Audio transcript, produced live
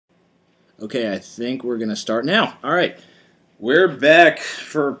Okay, I think we're going to start now. All right. We're back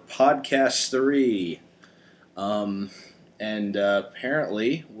for podcast 3.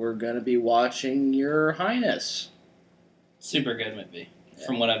 Apparently we're going to be watching Your Highness. Super good movie,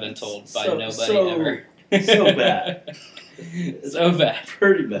 from what I've been told by nobody ever. So bad. So bad.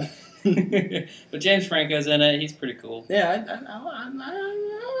 Pretty bad. But James Franco's in it. He's pretty cool. Yeah, I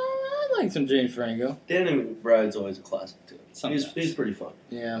like some James Franco. Danny McBride's always a classic, too. Sometimes. He's pretty fun.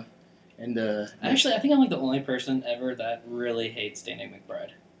 Yeah. And Actually, I think I'm like the only person ever that really hates Danny McBride.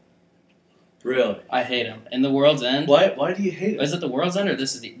 Really? I hate him. In The World's End. Why do you hate him? Is it The World's End or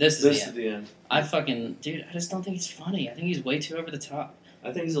This is the End? This is the end. I just don't think he's funny. I think he's way too over the top.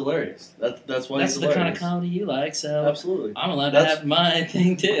 I think he's hilarious. That's why That's he's the hilarious. kind of comedy you like, so Absolutely. I'm allowed to have my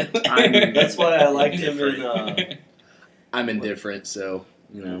thing too. That's why I liked him in... I'm indifferent, so,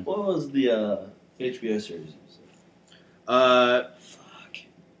 you know. What was the HBO series?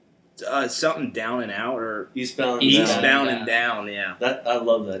 Something Down and Out or Eastbound and Down, yeah. I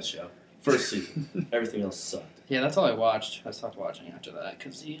love that show. First season. Everything else sucked. Yeah, that's all I watched. I stopped watching after that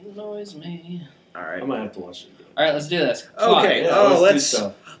because he annoys me. All right. I might have to watch it again. All right, let's do this. Okay. Yeah,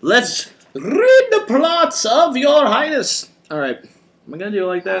 let's read the plots of Your Highness. All right. Am I gonna do it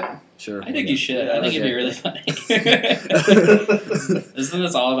like that? Sure. I think you should. Yeah, I think it'd be really funny. Isn't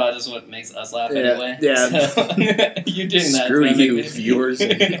this all about just what makes us laugh anyway? Yeah. So, you doing that? Screw you, make me- viewers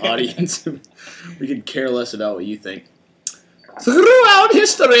and audience. We could care less about what you think. Throughout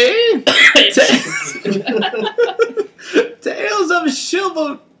history, tales of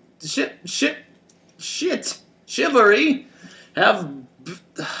chivalry have.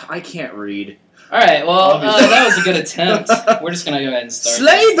 I can't read. All right. Well, that was a good attempt. We're just gonna go ahead and start.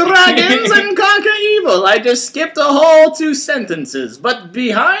 Slay dragons and conquer evil. I just skipped a whole 2 sentences, but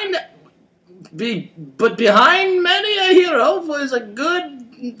behind many a hero was a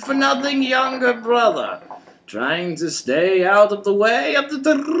good-for-nothing younger brother, trying to stay out of the way of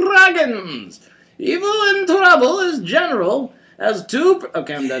the dragons. Evil and trouble is general as 2.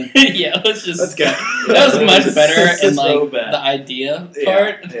 Okay, I'm done. Yeah, let's go. That was much better in So like bad. the idea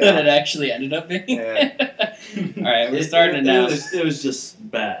part than it actually ended up being. Yeah. All right, we're starting it now. It was just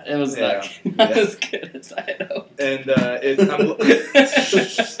bad. It was Yeah. not as good as I had hoped. And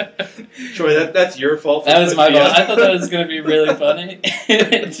Troy, that's your fault. That was my fault. I thought that was going to be really funny.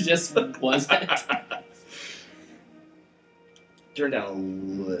 It just wasn't. Turn down a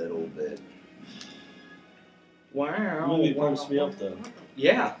little bit. Wow. The movie pumps me up, though.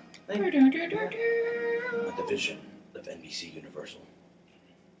 Yeah. A division of NBC Universal.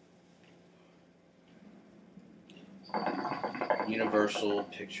 Universal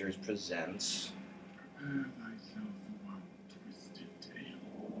Pictures presents.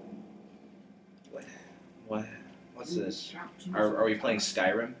 What? What's this? Are we playing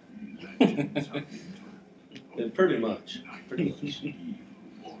Skyrim? Pretty much.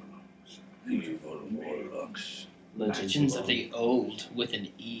 Evil warlocks. Legends of the Old with an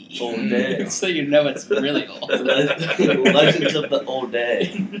E. Old day. So you know it's really old. Legends of the Old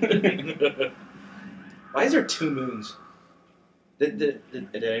Day. Why is there 2 moons? Did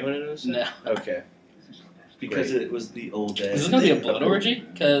anyone notice? No. Okay. Because it was the old day. Is this going to be a blood orgy?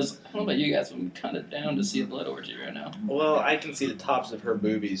 Because I don't know about you guys, but I'm kind of down to see a blood orgy right now. Well, I can see the tops of her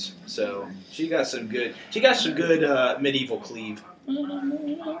boobies, so she got some good medieval cleave.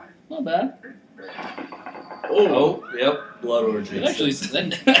 Not bad. Oh, yep. Blood orgy. There's actually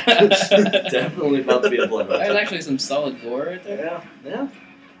Definitely about to be a blood orgy. there's actually some solid gore right there. Yeah.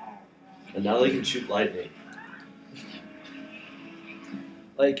 And now they can shoot lightning.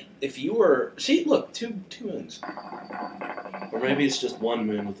 Like, if you were... See, look, two moons. Or maybe it's just one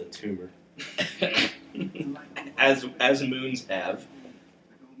moon with a tumor. As moons have.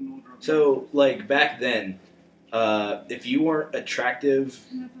 So, like, back then, if you weren't attractive,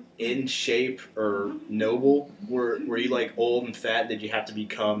 in shape, or noble, were you, like, old and fat, did you have to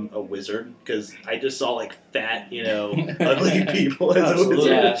become a wizard? Because I just saw, like, fat, ugly people as a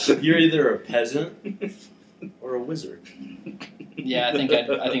wizard. Yeah. You're either a peasant or a wizard. Yeah, I think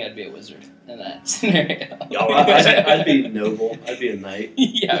I'd be a wizard in that scenario. I'd be noble. I'd be a knight.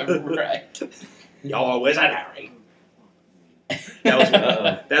 Yeah, right. Y'all a wizard, Harry. That was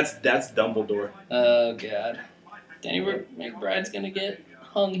that's Dumbledore. Oh god, Danny McBride's gonna get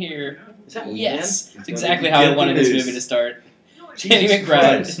hung here. Is that Yes, it's exactly how I wanted this movie to start. Danny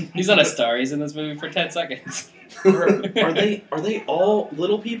McBride. He's not a star. He's in this movie for 10 seconds. Are they all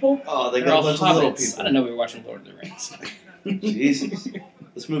little people? Oh, they They're got all a bunch of little hobbits. people. I didn't know we were watching Lord of the Rings. Jesus.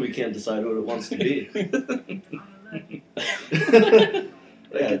 This movie can't decide what it wants to be.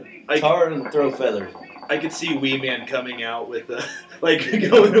 Yeah, tar and throw feathers. I could see Wee Man coming out with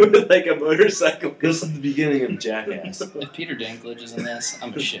going with like a motorcycle. This is the beginning of Jackass. If Peter Dinklage is in this,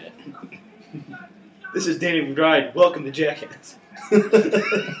 I'm shit. This is Danny McBride. Welcome to Jackass.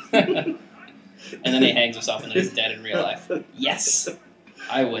 And then he hangs himself and then he's dead in real life. Yes!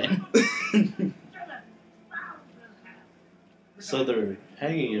 I win. So they're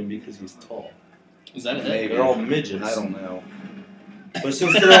hanging him because he's tall. Is that it? Maybe. They're all midgets. I don't know. But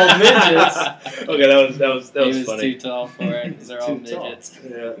since they're all midgets, Okay, that was He was funny. too tall for it because they're all Too tall. midgets.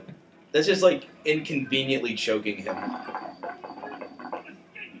 Yeah. That's just like inconveniently choking him.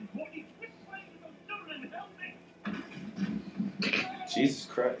 Jesus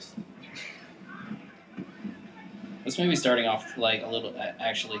Christ. This movie's starting off like a little,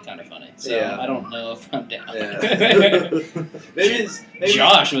 actually kind of funny. So Yeah. I don't know if I'm down. Yeah. maybe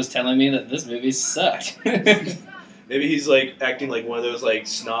Josh was telling me that this movie sucked. maybe he's like acting like one of those like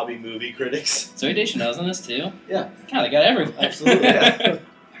snobby movie critics. Zoe Deschanel's in this too? Yeah. God, they got everyone. Absolutely. Yeah.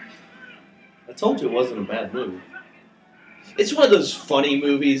 I told you it wasn't a bad movie. It's one of those funny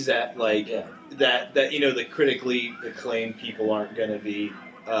movies that like Yeah. that the critically acclaimed people aren't gonna be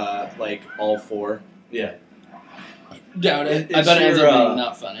like all for. Yeah. Doubt it. It's I bet it ends your, up being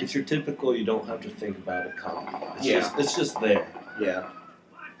not funny. It's your typical you don't have to think about it comedy. It's just there. Yeah.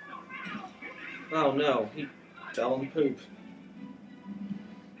 Oh no, he fell in poop.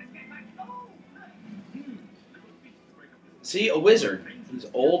 See, a wizard. He's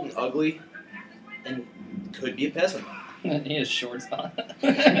old and ugly, and could be a peasant. He has shorts on.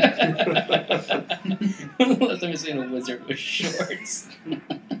 Last time I've seen a wizard with shorts.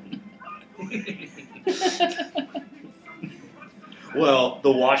 Well,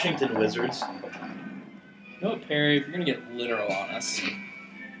 the Washington Wizards. You know what, Perry? If you're gonna get literal on us,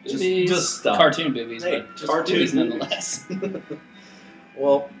 Just stop. cartoon boobies, Hey, but cartoon boobies movies. nonetheless.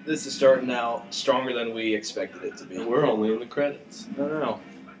 Well, this is starting out stronger than we expected it to be. We're only in the credits. No.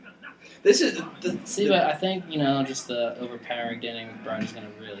 This is See, but I think just the overpowering Danny McBride is gonna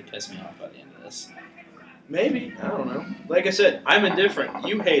really piss me off by the end of this. maybe, I don't know. Like I said, I'm indifferent.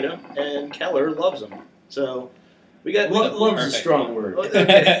 You hate him, and Keller loves him. So we got Love's a Perfect. strong word.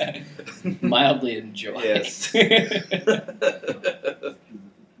 Okay. Mildly enjoy. Yes.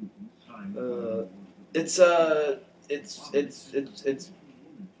 It's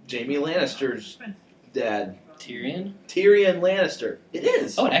Jamie Lannister's dad, Tyrion? Tyrion Lannister. It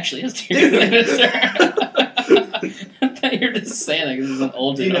is. Oh, it actually is Tyrion Lannister. I thought you were just saying that because he's an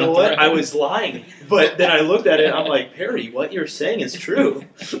old dude. You on know a what? throne. I was lying, but then I looked at it. and I'm like, Perry, what you're saying is true.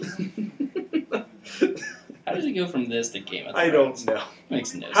 How did he go from this to Game of Thrones? I don't know.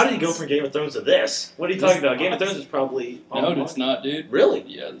 Makes no sense. How did he go from Game of Thrones to this? What are you talking about? Game of Thrones is probably No, it's not, dude. Really?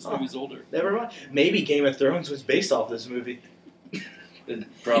 Yeah, this Oh. movie's older. Never mind. Maybe Game of Thrones was based off this movie. It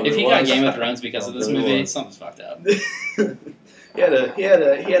probably If he got was. Game of Thrones because of this Probably movie, was. something's fucked up. he had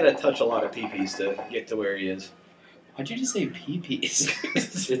to touch a lot of peepees to get to where he is. Why'd you just say peepees?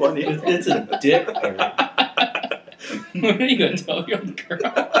 It's funny. It's a dick, Perry. What are you, a 12-year-old girl?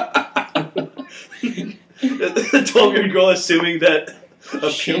 The 12-year-old girl assuming that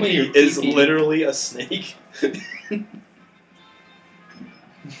a Show me your peepee is peepee. literally a snake.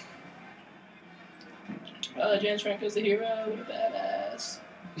 James Franco's the hero. What a badass.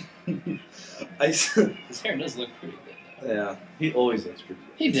 His hair does look pretty good, though. Yeah. He always looks pretty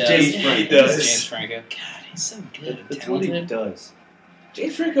good. He does. James yeah, Franco he does. James Franco. God, he's so good and That's what he talented. does.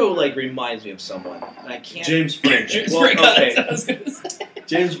 James Franco reminds me of someone. And I can't. James Franco. James Well, Franco, okay. that's what I was gonna say.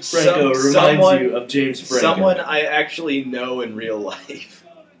 James Franco reminds someone- you of James Franco. Someone I actually know in real life.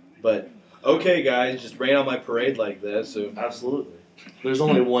 But okay, guys, just rain on my parade like this. So. Absolutely. There's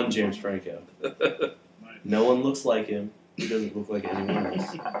only one James Franco. No one looks like him. He doesn't look like anyone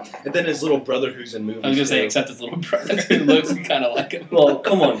else. And then his little brother, who's in movies. I was gonna say, too. except his little brother who looks kind of like him. Well,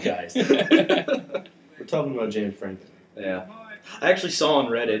 come on, guys. We're talking about James Franco. Yeah. I actually saw on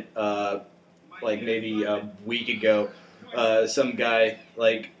Reddit, like maybe a week ago, some guy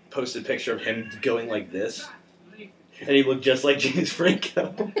like posted a picture of him going like this, and he looked just like James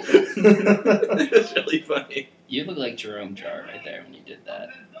Franco. It's really funny. You look like Jerome Jar right there when you did that.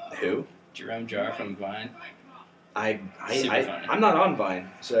 Who? Jerome Jar from Vine. I'm Super funny. not on Vine,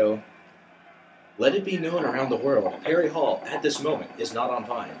 so let it be known around the world. Perry Hall at this moment is not on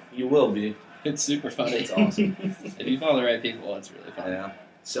Vine. You will be. It's super funny. It's awesome. If you follow the right people, it's really funny. Yeah.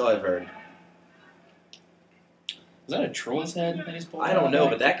 So I've heard. Is that a troll's head that he's pulling I don't out know, there?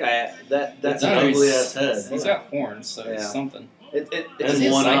 but that guy, that's That's No, an he's- ugly ass head. He's got horns, so Yeah. it's something. it's Is he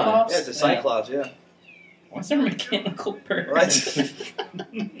And a one eye. Cyclops? yeah, it's a Cyclops, yeah. What's their mechanical bird? Right.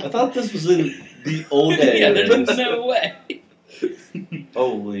 I thought this was in the old days. Yeah, there's no way.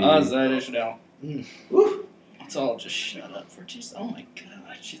 Holy. Zoe Deschanel. Woo. Let's all just shut up for just. Oh my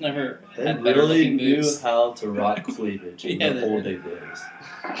god, she's never They had better really looking knew boobs. how to rock cleavage in Yeah, the they old did. days.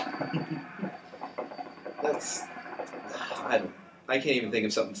 That's. I can't even think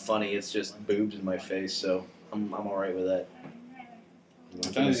of something funny. It's just boobs in my face, so I'm all right with that. I'm If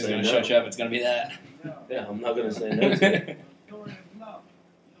not gonna anything's say gonna no. shut you up, it's gonna be that. Yeah, I'm not gonna say no to it.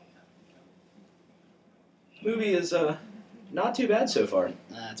 Movie is not too bad so far.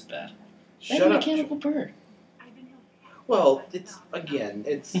 That's bad. Shut That up. mechanical bird. Well, it's again,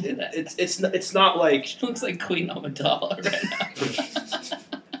 it's not like She looks like Queen Amidala right now.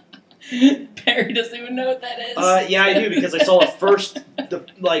 Perry doesn't even know what that is. yeah, I do because I saw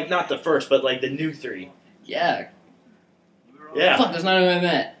not the first, but like the new 3. Yeah. Yeah. Fuck, that's not who I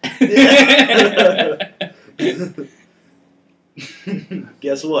meant.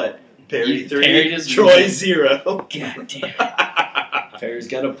 Guess what? Perry 3, Perry just Troy really- 0. God damn. Perry's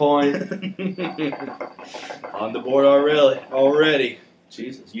got a point. On the board already.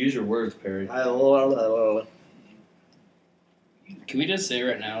 Jesus, use your words, Perry. Can we just say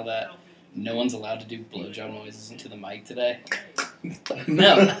right now that no one's allowed to do blowjob noises into the mic today?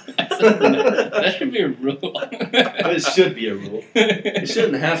 No. I said no. That should be a rule. It should be a rule. It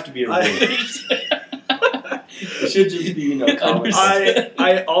shouldn't have to be a rule. It should just be, common sense.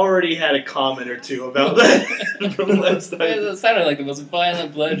 I already had a comment or two about that from last night. It sounded like the most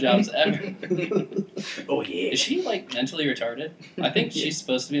violent blowjobs ever. Oh yeah. Is she, mentally retarded? I think she's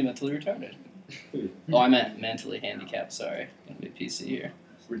supposed to be mentally retarded. Oh, I meant mentally handicapped, sorry. I'm gonna be PC here.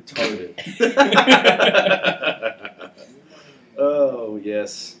 Retarded. Oh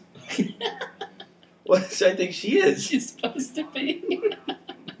yes. What I think she is. She's supposed to be.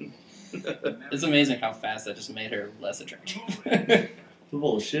 It's amazing how fast that just made her less attractive.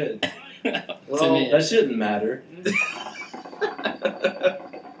 Bullshit. Well, To me, That shouldn't matter.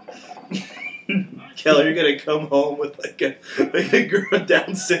 Kelly, you're gonna come home with like a girl,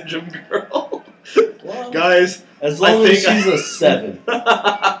 Down syndrome girl. Well, Guys, as long as think she's a 7,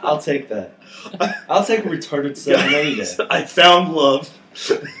 I'll take that. I'll take a retarded 7 any day. I found love.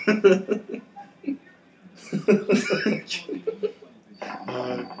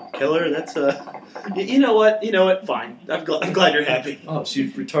 Keller, that's you know what? Fine. I'm glad you're happy. Oh,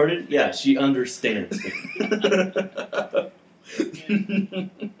 she's retarded? Yeah, she understands.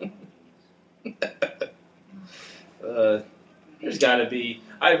 There's got to be.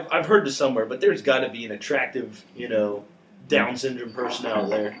 I've heard this somewhere, but there's got to be an attractive, Down syndrome person out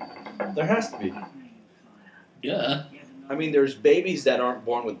there. There has to be. yeah. I mean, there's babies that aren't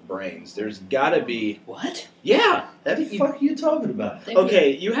born with brains. There's got to be. What? Yeah. What the fuck are you talking about?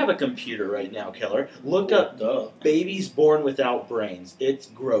 Okay, you have a computer right now, Keller. Look up Duh. babies born without brains. It's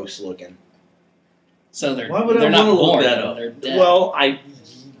gross looking. So they're Why would I they're not wanna look born, that up? they're dead.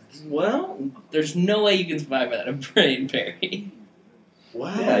 Well, There's no way you can survive without a brain, Perry.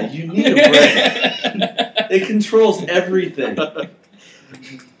 wow. Yeah, you need a brain. It controls everything. So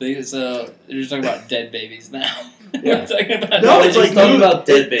you're just talking about dead babies now. Yeah. We're talking about No, we're it's just like talking about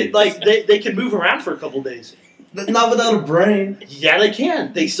dead babies. they can move around for a couple days. Not without a brain. Yeah, they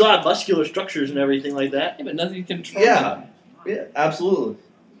can. They still have muscular structures and everything like that. Yeah, but nothing controls Yeah. them. Yeah, absolutely.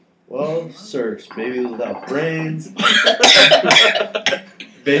 Well, search babies without brains. That's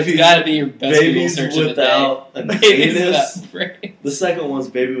Babies, gotta be your best Google babies search of the day. without an Babies anus. without brains. The second one's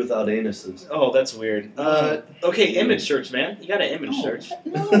baby without anuses. Oh, that's weird. Okay, image search, man. You got to image search.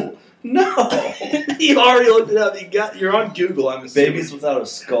 No. No. You already looked it up. You're on Google. I'm assuming. Babies without a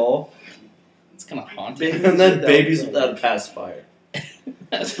skull. It's kind of haunting. Babies And then without babies brains. without a pacifier.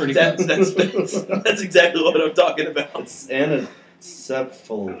 That's pretty That, close. that's exactly what I'm talking about. It's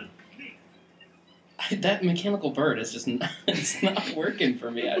anencephaly. That mechanical bird is just it's not working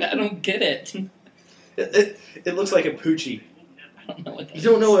for me. I don't get it. It looks like a poochie. I don't know what that You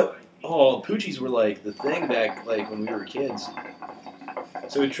don't is. know what? Oh, poochies were like the thing back when we were kids.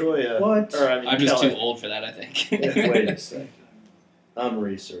 So Troy, What? or I mean, I'm just Kelly. too old for that, I think. Wait a sec. I'm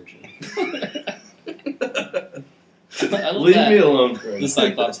researching. I love Leave that. me alone for a The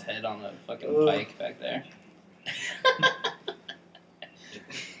second. Cyclops head on the fucking Ugh. bike back there.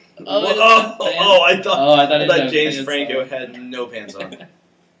 Oh, I thought I thought, it I had thought James pants Franco on. had no pants on.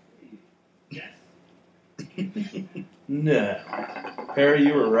 No. Perry,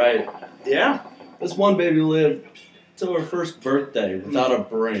 you were right. Yeah. This one baby lived till her first birthday without a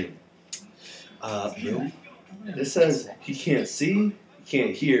brain. No. It says he can't see, he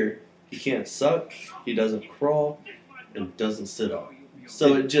can't hear, he can't suck, he doesn't crawl, and doesn't sit up.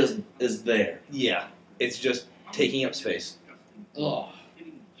 So it just is there. Yeah. It's just taking up space. Ugh.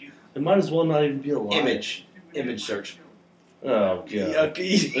 It might as well not even be alive. Image search. Oh, God.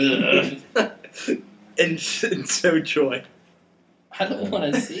 Yucky. Ugh. and so Troy. I don't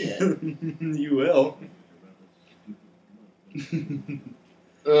want to see it. You will.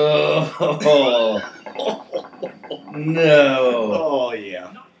 Oh no! Oh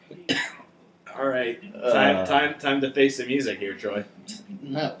yeah. All right. Time to face the music here, Troy.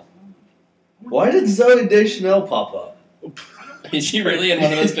 No. Why did Zoe Deschanel pop up? Is she really in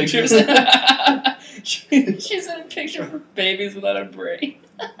one of those pictures? She's in a picture for babies without a brain.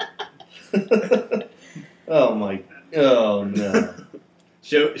 Oh my! Oh no!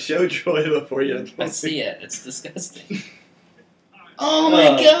 Show Troy before you. I see it. It's disgusting. Oh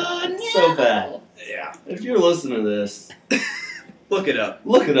my god! No. So bad. Yeah. If you're listening to this, Look it up.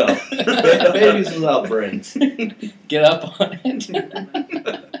 look it up. Babies without brains. Get up on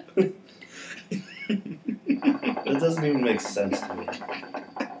it. It doesn't even make sense to me.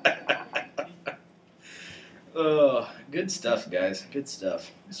 Oh, good stuff, guys. Good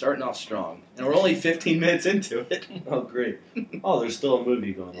stuff. Starting off strong, and we're only 15 minutes into it. Oh great! Oh, there's still a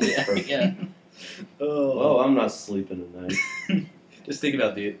movie going on. Perfect. Yeah. Oh, Well, I'm not sleeping tonight. just think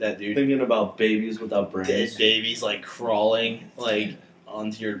about that dude. Thinking about babies without Dead brains. babies like crawling like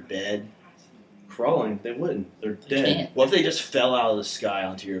onto your bed. Crawling? They wouldn't. They're dead. Can't. What if they just fell out of the sky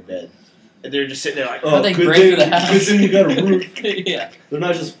onto your bed? And they're just sitting there like, How'd they good break thing, through the house? good thing you got a roof. Yeah. They're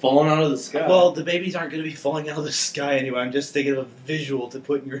not just falling out of the sky. well, the babies aren't going to be falling out of the sky anyway. I'm just thinking of a visual to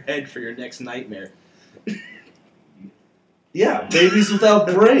put in your head for your next nightmare. yeah, babies without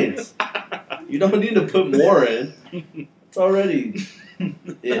brains. You don't need to put more in. It's already. All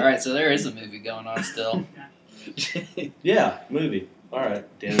right, so there is a movie going on still. Yeah, movie. All right,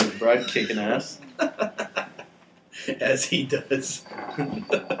 Danny McBride kicking ass. As he does.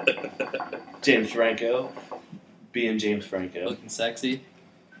 James Franco being James Franco. Looking sexy.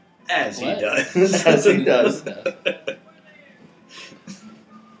 As he What? does. As he does.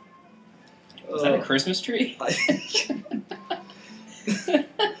 Was that a Christmas tree? I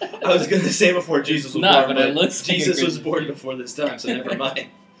was going to say before Jesus was No, born, but it looks like a Jesus was Christmas born tree. before this time, so never mind.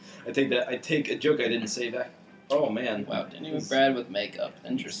 I take a joke I didn't say back. Oh man. Wow, Danny McBride with makeup.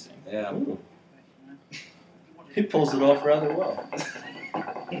 Interesting. Yeah. Ooh. He pulls it off rather well.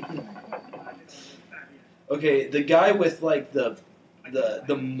 Okay, the guy with like the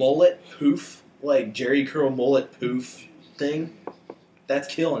mullet poof, like Jerry curl mullet poof thing,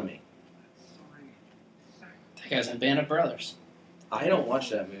 that's killing me. That guy's in Band of Brothers. I don't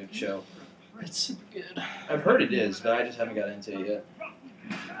watch that show. It's super good. I've heard it is, but I just haven't got into it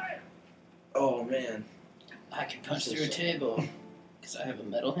yet. Oh man. I can punch through a table because I have a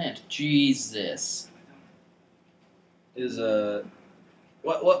metal hand. Jesus. Is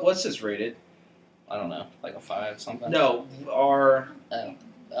what's this rated? I don't know, like a 5 something. No, R.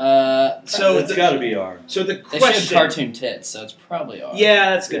 So It's got to be R. So the they question. showed cartoon tits, so it's probably R.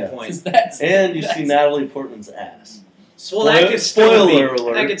 Yeah, that's a good Yeah. point. 'Cause that's And you see that's- Natalie Portman's ass. Well, that could still Spoiler be,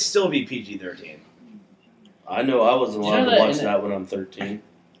 alert. That could still be PG-13. I know I wasn't You know allowed that to watch in that when I'm 13.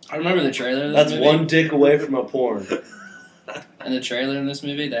 I remember the trailer. Of this That's movie. one dick away from a porn. In the trailer in this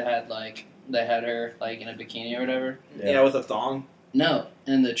movie, they had her like in a bikini or whatever. Yeah, with a thong. No,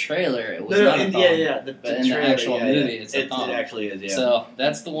 in the trailer it was not a thong. The But in the trailer, actual movie, it's a it thong. actually is, yeah. So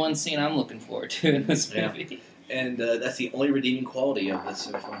that's the one scene I'm looking forward to in this Yeah. movie. And that's the only redeeming quality of this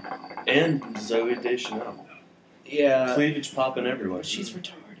so far. And Zoe Deschanel. Yeah. Cleavage popping everywhere. But she's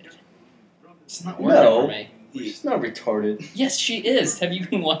retarded. It's not working No. for me. She's not retarded. Yes, she is. Have you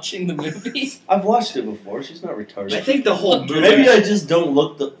been watching the movie? I've watched it before. She's not retarded. I think the whole movie. Maybe I just don't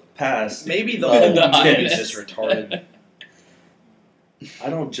look past. Maybe the Oh, whole The movie is Highness. just retarded. I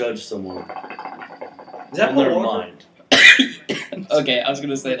don't judge someone Is that on their Paul Walker? mind. Okay, I was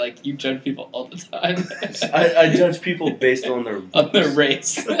gonna say like you judge people all the time I judge people based on their on their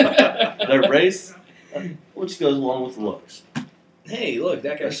race. their race, which goes along with looks. Hey, look,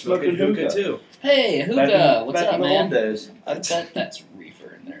 that They're guy's smoking smoking hookah hookah. too. Hey, hookah! What's back up, in the man? old days. I bet that's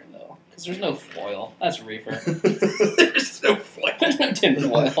reefer in there though, because there's no foil. That's reefer. There's no foil. There's no tin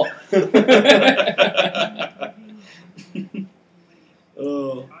foil.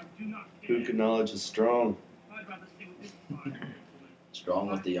 Oh. Hookah knowledge is strong.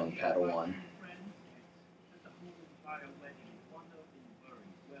 Strong with the young Padawan.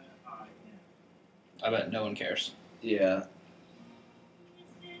 I bet no one cares. Yeah.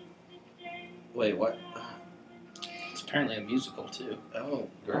 Wait, what? It's apparently a musical too. Oh,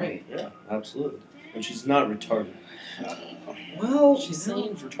 great. Yeah, absolutely. And she's not retarded. Well, She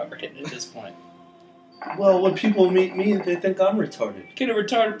seems retarded at this point. Well, when people meet me, they think I'm retarded. Can a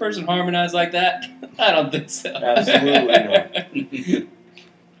retarded person harmonize like that? I don't think so. Absolutely not.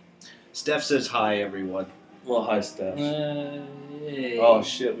 Steph says hi, everyone. Well, hi, Steph. Hey. Oh,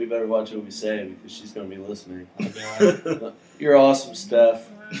 shit. We better watch what we say because she's going to be listening. Oh, God. You're awesome, Steph.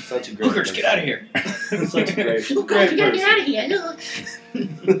 Such a great Hookers, person. get out of here. Such a great, Hookers, great get out person.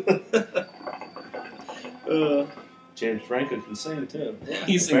 of here. James Franco can sing, too.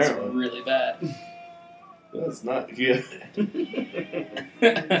 He sings Apparently. really bad. That's not good.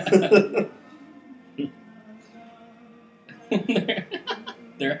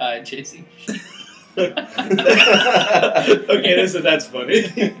 They're high chasing. Okay, that's funny.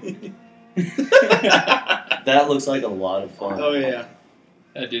 That looks like a lot of fun. Oh yeah.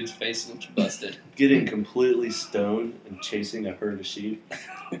 That dude's face looks busted. Getting completely stoned and chasing a herd of sheep.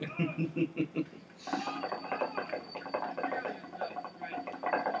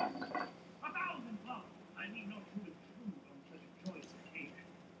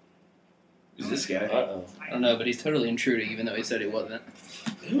 Who's this guy? Uh-oh. I don't know, but he's totally intruding, even though he said he wasn't.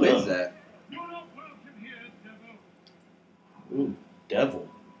 Who is that? Ooh, devil.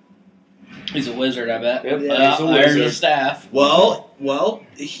 He's a wizard, I bet. Yep, Yeah, he's a Iron the wizard. staff. Well,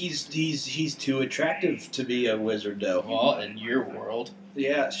 he's too attractive to be a wizard, though. Well, in your world.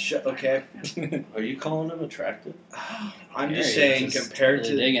 Yeah, okay. Are you calling him attractive? I'm just Perry saying, is just compared really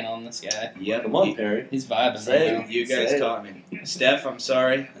to digging on this guy. Yep. Come on, Perry. He's vibing Say right now. You guys Say it. caught me. Steph, I'm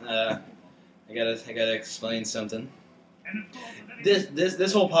sorry. I gotta explain something.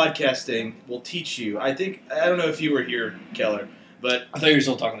 This whole podcast thing will teach you. I don't know if you were here, Keller, but I thought you were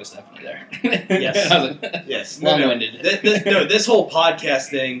still talking to Stephanie there. Yes. I was like, yes, long-winded. This whole podcast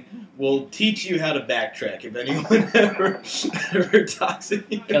thing will teach you how to backtrack. If anyone ever talks to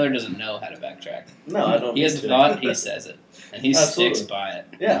you, Keller doesn't know how to backtrack. No, I don't. He has a need to. thought, he says it. And he Absolutely. sticks by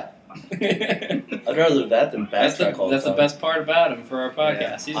Yeah, it. I'd rather that than backtrack all the That's the time. best part about him for our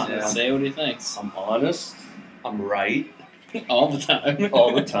podcast. He's Yeah. going to say what he thinks. I'm honest. I'm right All the time.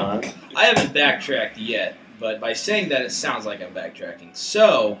 all the time. I haven't backtracked yet. But by saying that, it sounds like I'm backtracking.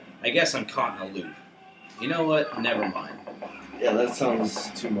 So I guess I'm caught in a loop. You know what? Never mind. Yeah, that sounds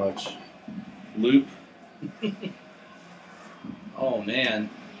too much. Loop. Oh man.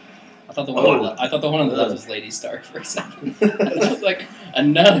 I thought the one on the left was Lady Stark for a second. It was like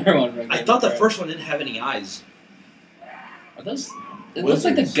another one. From I Game thought of the Thrones. first one didn't have any eyes. Are those? It looks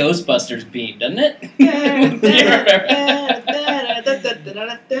like the Wizards. Ghostbusters beam, doesn't it? Do you remember?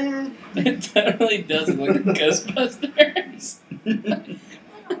 It totally does look like the Ghostbusters.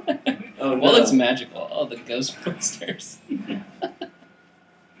 Oh no. Well, it's magical. Oh, the Ghostbusters.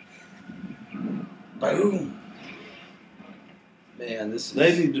 Boom. Man, this is...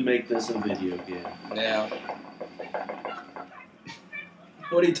 They need to make this a video game. Yeah.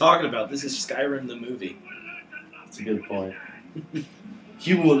 What are you talking about? This is Skyrim the movie. That's a good point.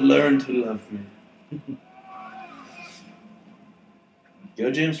 You will learn to love me. Go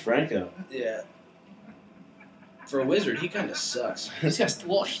James Franco. Yeah. For a wizard, he kind of sucks. He's got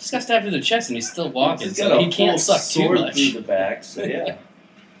stabbed in the chest and he's still walking, He's so got a he can't full suck too sword much. through the back, so yeah.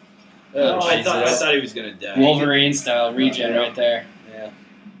 I Jesus. thought he was gonna die. Wolverine style regen Yeah. right there. Yeah.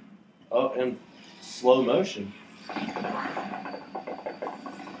 Oh, and slow motion.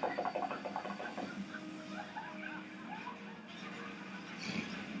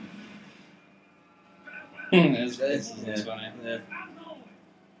 It's funny. Yeah.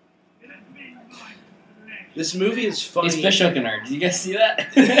 This movie is funny. He's fish hooking her. Did you guys see that?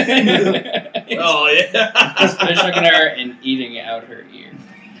 Oh yeah. He's fish hooking her and eating out her ear.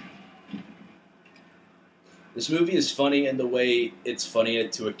 This movie is funny in the way it's funny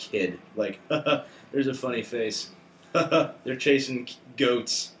to a kid. Like, there's a funny face. They're chasing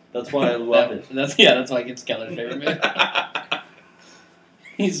goats. That's why I love it. That's why it's Keller's favorite movie.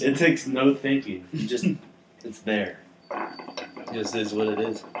 He's It takes no thinking. You just, it's there. Just is what it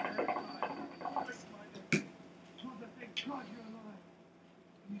is.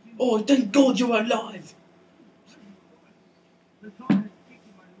 Oh, thank God you're alive!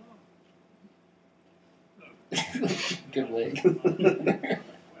 good wig.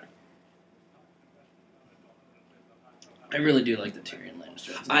 I really do like the Tyrion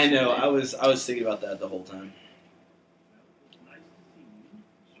Lannister. I know. I was thinking about that the whole time.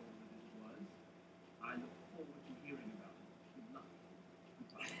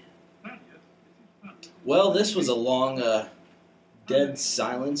 Well, this was a long, dead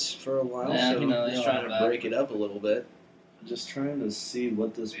silence for a while, Yeah, so you know, I'm just they trying love to that. break it up a little bit. Just trying to see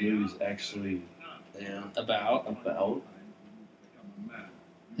what this movie's actually Yeah. About. about.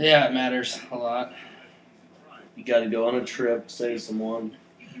 Yeah, it matters a lot. You gotta go on a trip, save someone,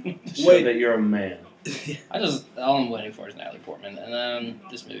 to show Wait. that you're a man. All I'm waiting for is Natalie Portman, and then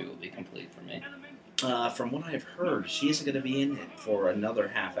this movie will be complete for me. From what I've heard, she isn't going to be in it for another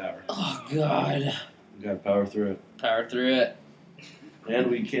half hour. Oh God. We gotta power through it. Power through it. And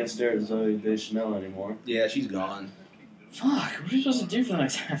we can't stare at Zoe Deschanel anymore. Yeah, she's gone. Fuck, what are we supposed to do for the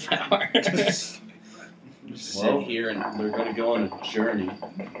next half hour? Just sit here and They're gonna go on a journey.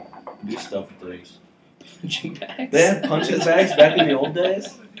 Do stuff with things. punching bags. They had punching bags back in the old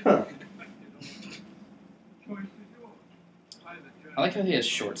days? Huh. I like how he has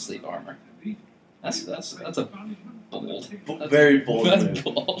short sleeve armor. That's a bold. Very bold That's move.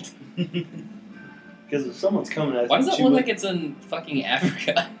 bold. Because if someone's coming at you, Why does that she look would- like it's in fucking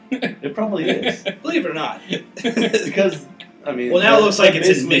Africa? It probably is. believe it or not. Because, I mean... Well, now it looks like that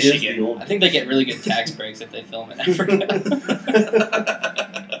it's in basically is Michigan. the old I think they get really good tax breaks if they film in Africa.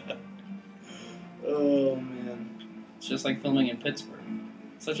 Oh man. It's just like filming in Pittsburgh.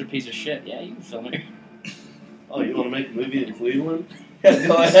 Such a piece of shit. Yeah, you can film it. Oh, you want to make a movie in Cleveland? Yeah,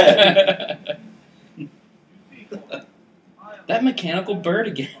 go ahead. That mechanical bird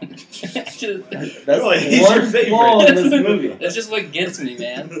again. That's Really, he's your one favorite. flaw in this movie. That's just what gets me,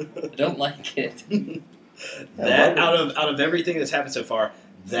 man. I don't like it. That out of everything that's happened so far,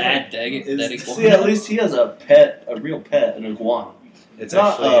 that Dead is iguana. See, at least he has a pet, a real pet, an iguana. it's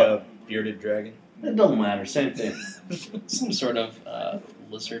Not, actually a bearded dragon. It doesn't matter, same thing. Some sort of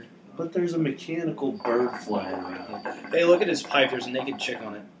lizard. But there's a mechanical bird flying around. Hey, look at his pipe. There's a naked chick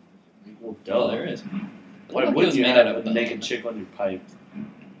on it. Well, Oh, duh. there is. Why Look, it would was you made have out of a bone. naked chick on your pipe?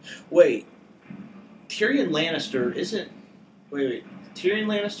 Wait, Tyrion Lannister isn't. Wait. Tyrion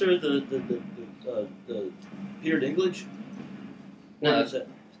Lannister, the Peter Dinklage. What No, is it?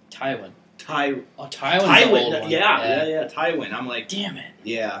 Tywin. Tywin. Oh, Tywin's the old one. Yeah. Tywin. I'm like, Damn it.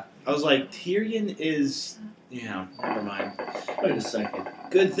 yeah. I was like, Tyrion is. Yeah, never mind. Wait a second.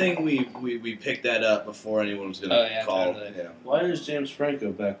 Good thing we picked that up before anyone was gonna Oh, yeah, call. totally. Yeah. Why is James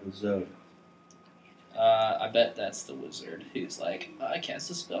Franco back with Zoe? I bet that's the wizard who's like, I cast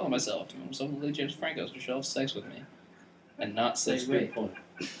a spell on myself to make myself look like James Franco so she'll have sex with me. And not say That's a good rape. point.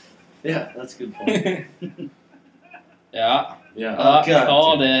 Yeah, that's a good point. Yeah. Yeah.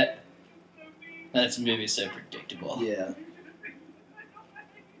 Called it. That movie's so predictable. Yeah.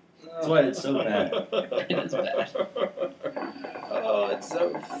 That's why it's so bad. It is bad. Oh, it's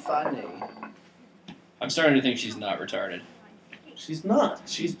so funny. I'm starting to think she's not retarded. She's not.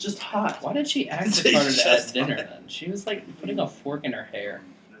 She's just hot. Why did she act She's retarded at just dinner not. then? She was like putting a fork in her hair.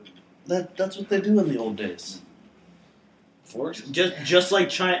 That's what they do in the old days. Forks, just like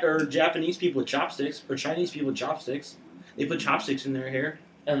China or Japanese people with chopsticks, or Chinese people with chopsticks. They put chopsticks in their hair.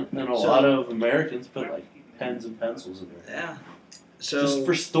 And a So- lot of Americans put like pens and pencils in there. Yeah. So Just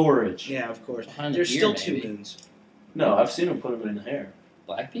for storage. yeah, of course. Behind There's the ear, still two maybe. moons. No, I've seen them put them in the hair.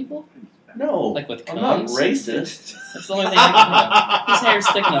 Black people? No, Like with I'm not combs? racist. That's the only thing I can think of. His hair's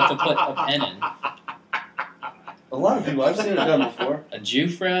thick enough to put a pen in. A lot of people, I've seen it done before. A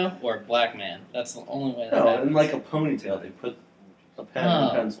Jufro or a black man. That's the only way that No, happens. in like a ponytail, they put a pen and Oh.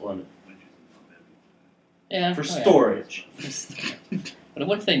 a pencil in it. Yeah. For oh, yeah. storage. But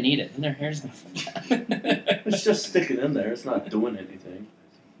what if they need it? Then their hair's gonna fall down. It's just sticking in there. It's not doing anything.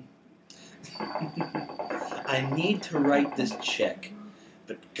 I need to write this check,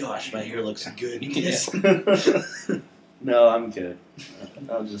 but gosh, my hair looks good. Yeah. No, I'm good.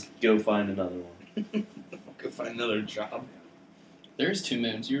 I'll just go find another one. Go find another job. There's two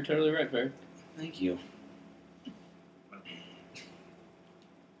moons. You were totally right, Barry. Thank you. It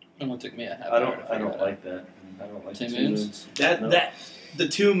only took me a half I hour don't. to I figure don't that like that. I don't like Two the moons? That No. that the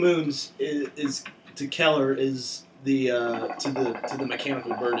two moons is to Keller is the to the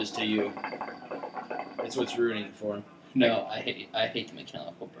mechanical bird is to you. It's what's ruining it for him. out. No, I hate the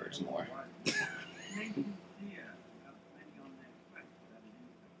mechanical birds more.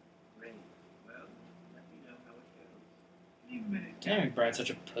 Damn, Brian's such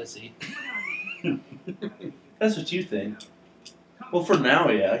a pussy. That's what you think. Well, for now,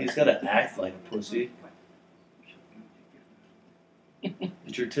 yeah, he's got to act like a pussy.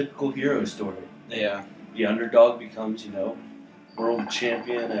 It's your typical hero story. Yeah. The underdog becomes, world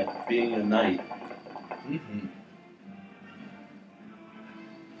champion at being a knight. Mm-hmm.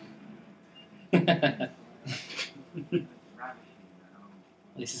 At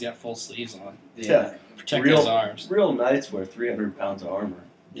least he's got full sleeves on. Yeah. Protect Real- his arms. Real knights wear 300 pounds of armor.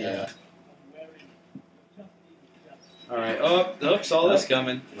 Yeah. All right. Oh, saw this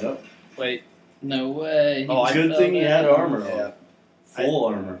coming. Yep. Wait. No way. Oh, I Good thing he had armor Yeah. on. Full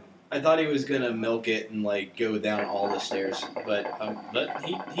armor. I thought he was gonna milk it and like go down all the stairs, but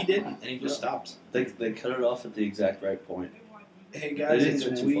he didn't, and he just stopped. They cut it off at the exact right point. Hey They guys, didn't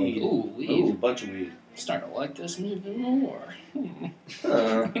it's go too weed. Ooh, weed. Ooh, a bunch of weed. I'm starting to like this movie more.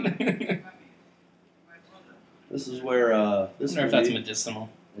 Huh. This is where I this wonder if that's movie, medicinal.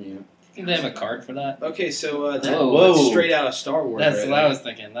 Yeah. Think they have a card for that? Okay, so Whoa. that's straight out of Star Wars. That's right what I there. was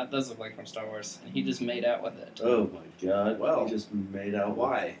thinking. That does look like from Star Wars. And he just made out with it. Oh my god. Well, he just made out.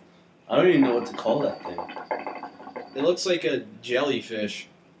 Why? I don't even know what to call that thing. It looks like a jellyfish.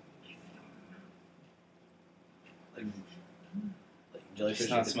 Like jellyfish. He's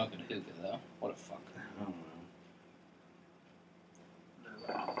not smoking a hookah, though. What a fuck. I don't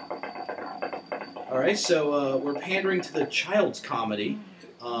know. Alright, so we're pandering to the child's comedy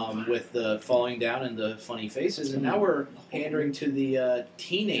with the falling down and the funny faces, and now we're pandering to the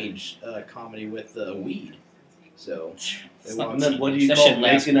teenage comedy with the weed. So, It's not And then what do you That call shit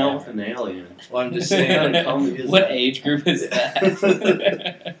lasts making out forever. with an alien? well, I'm just What saying. kind of comedy is What that? age group is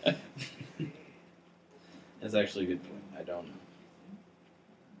that? That's actually a good point. I don't know.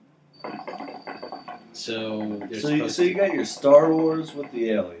 So, there's So you got your Star Wars with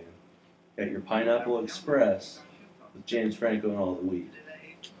the alien. You got your Pineapple Express with James Franco and all the weed.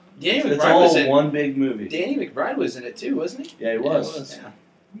 Danny It's McBride was all in. one big movie. Danny McBride was in it too, wasn't he? Yeah, he Yeah, was. it was. Yeah.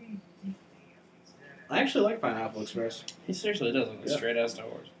 I actually like Pineapple Express. He seriously does look Yeah. straight out of Star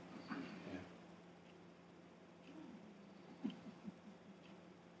Wars.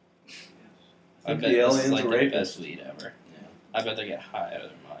 I Think bet the this alien's is like a the rapist. best weed ever. Yeah. I bet they get high out of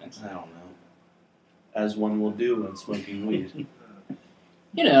their minds. I don't know. As one will do when smoking weed.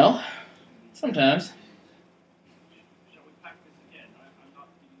 You know, sometimes.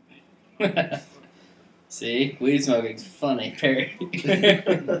 See, weed smoking's funny, Perry.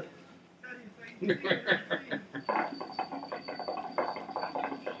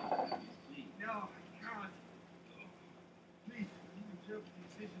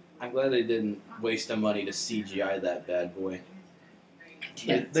 I'm glad they didn't waste the money to CGI that bad boy.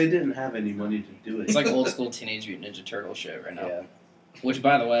 Yeah. They didn't have any money to do it. It's like old school Teenage Mutant Ninja Turtle shit right now. Yeah. Which,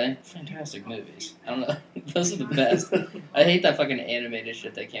 by the way, fantastic movies. I don't know. Those are the best. I hate that fucking animated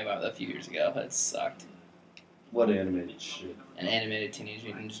shit that came out a few years ago. That sucked. What animated shit? An animated Teenage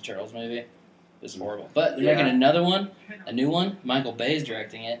Mutant Ninja Turtles movie. It was horrible. But they're Yeah. making another one, a new one. Michael Bay's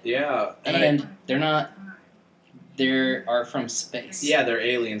directing it. Yeah. And they're not. They are from space. Yeah, they're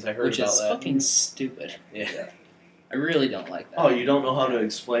aliens. I heard Which about is that. fucking stupid. Yeah. I really don't like that. Oh, you don't know how to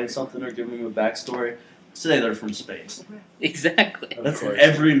explain something or give them a backstory? Say they're from space. Exactly. Of That's in course.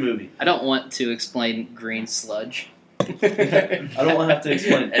 every movie. I don't want to explain green sludge. I don't want to have to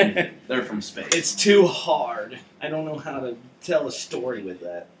explain anything. They're from space. It's too hard. I don't know how to tell a story with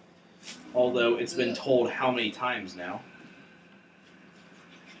that. Although it's been told how many times now.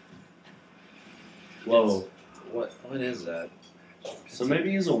 Whoa. What is that? So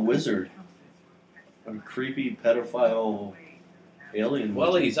maybe he's a wizard. A creepy pedophile alien.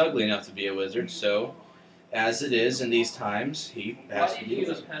 Well, wizard. he's ugly enough to be a wizard, so as it is in these times, he has to be.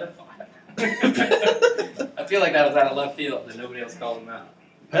 a pedophile? I feel like that was out of left field and nobody else called him out.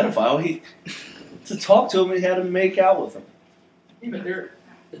 pedophile. He to talk to him, he had to make out with him. Yeah, but they're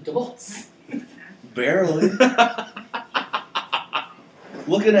adults. Barely.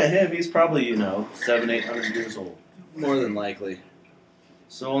 Looking at him, he's probably 700-800 years old. More than likely.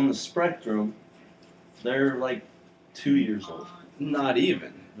 So on the spectrum, they're like 2 years old. Not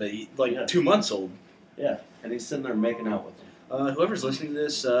even. Like Yeah. 2 months old. Yeah, and he's sitting there making out with them. Whoever's listening to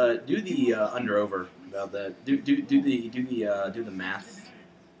this, do the under over about that. Do the math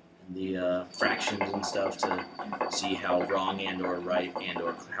and the fractions and stuff to see how wrong and or right and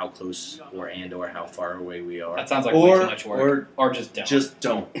or how close and or how far away we are. That sounds like way too much work. Or just don't. Just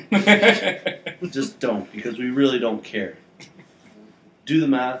don't. Just don't, because we really don't care. Do the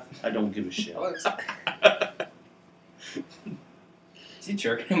math. I don't give a shit. Is he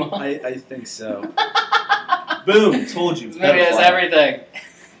jerking him off? I think so. Boom! Told you. This movie has pedophile.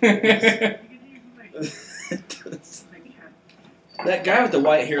 everything. That guy with the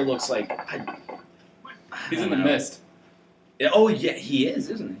white hair looks like He's in the mist. Yeah, oh yeah, he is,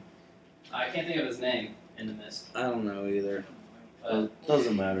 isn't he? I can't think of his name in the mist. I don't know either.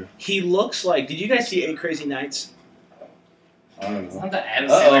 Doesn't matter. He looks like. Did you guys see 8 Crazy Nights? I don't It's know. not the Adam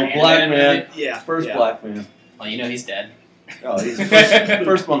Uh-oh, Sandler black animated man. movie. Yeah, First yeah. black man. Well, you know he's dead. Oh, he's the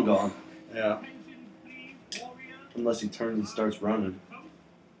first one gone. Yeah. Unless he turns and starts running.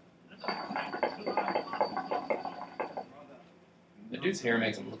 The dude's hair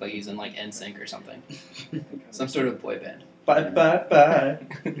makes him look like he's in like NSYNC or something. Some sort of boy band. Bye, bye, bye.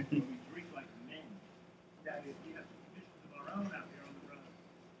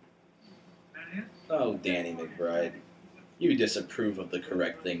 Oh, Danny McBride. You disapprove of the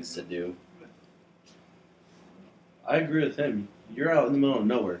correct things to do. I agree with him. You're out in the middle of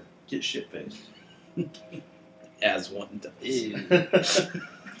nowhere. Get shit-faced. As one does. Ew.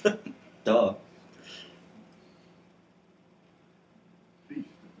 Duh.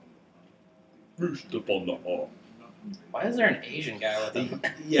 Roost upon the hall. Why is there an Asian guy with him?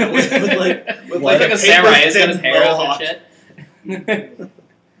 Yeah, with like Like a samurai. He's got his hair up mohawk. and shit.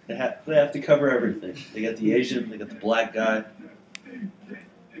 They have to cover everything. They got the Asian, they got the black guy.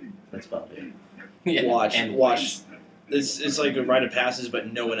 That's about it. Yeah, Watch. and It's like a rite of passage,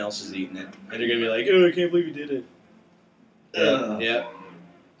 but no one else is eating it, and they're gonna be like, "Oh, I can't believe you did it."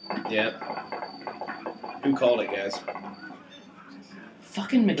 Yep. Who called it, guys?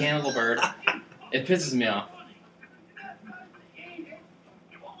 Fucking mechanical bird. It pisses me off.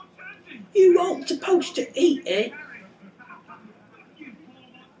 You weren't supposed to eat it.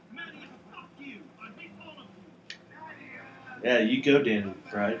 Yeah, you go, Danny,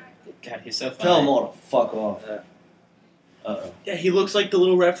 right? God, he's so funny. Tell them all to fuck off. Uh-oh. Yeah, he looks like the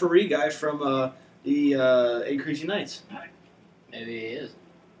little referee guy from the Eight Crazy Nights. Maybe he is.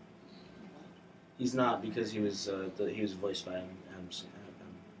 He's not because he was voiced by him.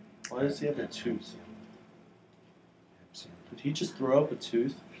 Why does he have a tooth? Did he just throw up a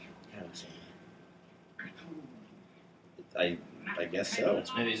tooth? I guess so.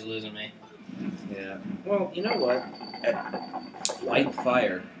 Maybe he's losing me. Yeah. Well, you know what? White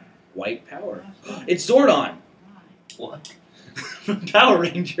fire, white power. It's Zordon. What? Power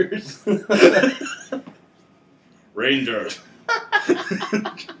Rangers. Rangers.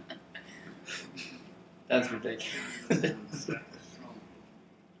 That's ridiculous.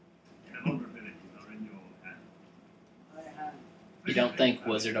 You don't think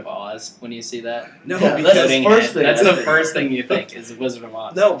Wizard of Oz when you see that? No, Yeah, because that's the first thing That's I the think. first thing you think is Wizard of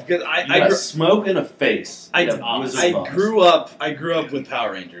Oz. no, because You I got smoke in a face. I, Yeah, Wizard of I Oz. grew up with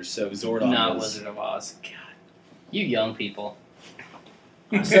Power Rangers, so Zordon Not was. Wizard of Oz. God, you young people.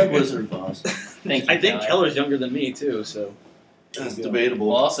 I said Wizard of Oz. Thank you, I think Kelly. Keller's younger than me too, so. That's Yeah. debatable.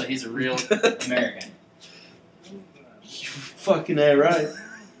 Well, also he's a real American. You fucking A right.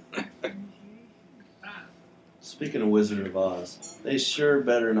 Speaking of Wizard of Oz, they sure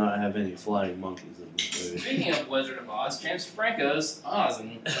better not have any flying monkeys in this movie. Speaking of Wizard of Oz, James Franco's Oz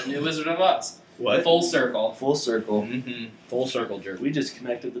in the new Wizard of Oz. What? Full circle. Full circle. Mm-hmm. Full circle jerk. We just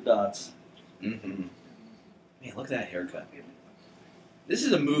connected the dots. Mm-hmm. Man, look at that haircut. This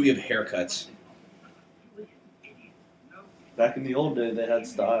is a movie of haircuts. Back in the old day, they had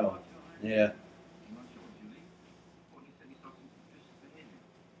style. Yeah.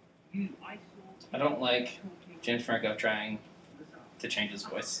 I don't like James Franco trying to change his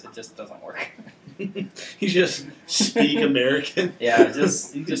voice. It just doesn't work. You just speak American. Yeah,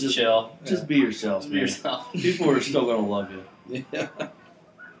 just You could just- chill. Just be yourself, Just be man. yourself. People are still gonna love you. Yeah.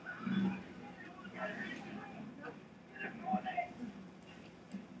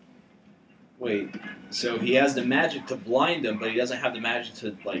 Wait, so he has the magic to blind him, but he doesn't have the magic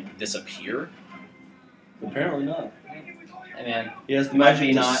to, like, disappear? Apparently not. I mean, He has the Might magic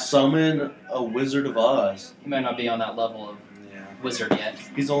be to not. Summon a Wizard of Oz. he might not be on that level of Yeah. wizard yet.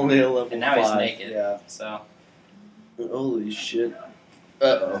 He's only a level And now 5. he's naked. Yeah. So, Holy shit.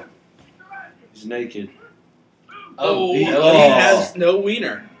 Uh-oh. He's naked. oh, he oh. has no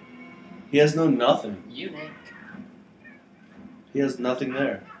wiener. He has no nothing. eunuch. He has nothing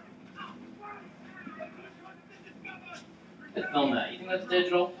there. They film that. You think that's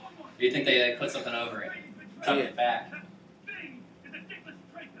digital? Or do you think they like, put something over it? Tuck it back.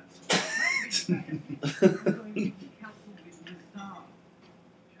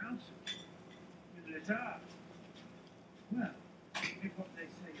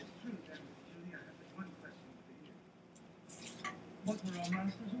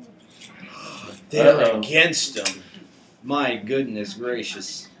 They're Uh-oh. against him. My goodness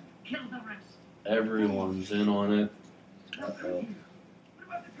gracious. Everyone's in on it. Uh-oh.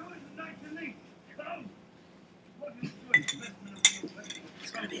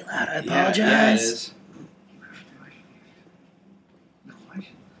 It's gonna be loud. I Yeah, it is.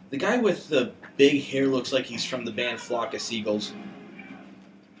 The guy with the big hair looks like he's from the band Flock of Seagulls.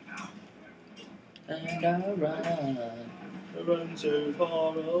 And I run. Run so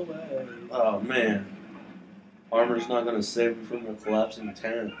far away. Oh, man. Armor's not gonna save him from the collapsing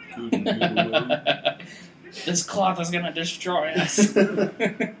tent. This cloth is gonna destroy us.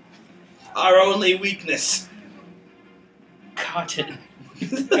 Our only weakness. Cotton.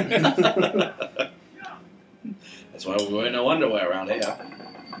 That's why we wear no underwear around here.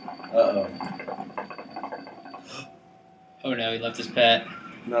 Uh-oh. Oh no, he left his pet.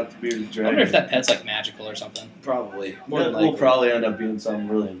 Not the bearded I dragon. wonder if that pet's like magical or something. Probably. More It than will likely. probably end up being something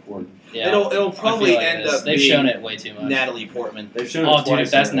really important. Yeah. It'll I probably feel like end it is. up They've being shown it way too much. Natalie Portman. They've shown Oh, it dude, twice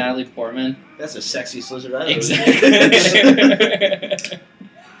if that's already. Natalie Portman. That's a sexy lizard I've ever Exactly.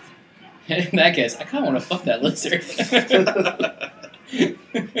 In that case, I kind of want to fuck that lizard.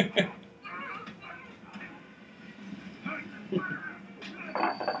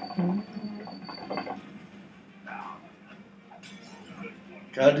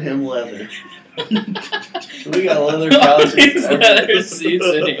 goddamn leather. We got leather All couches. these everywhere. leather seats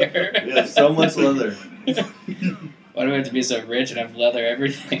in here. We have so much leather. Why do we have to be so rich and have leather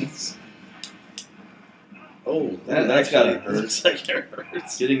everything? Oh, That's gotta hurt. Looks like it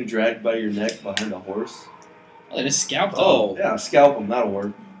hurts. Getting dragged by your neck behind a horse. Well, they just scalped them. Oh, Yeah, scalp them. That'll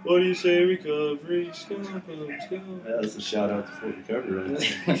work. what do you say, recovery? Scalp 'em, scalp 'em. Yeah, that's a shout out to Fort Recovery.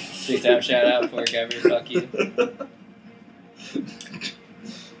 Right there. Big time shout out for recovery. Fuck you.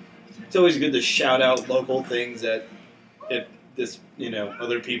 It's always good to shout out local things that if this,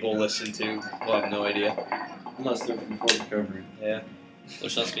 other people listen to will have no idea. Unless they're from Fort Recovery. Yeah.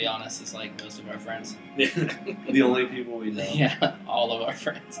 Which, let's be honest, is like most of our friends. The only people we know. Yeah, all of our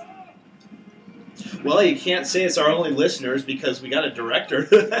friends. Well, you can't say it's our only listeners because we got a director.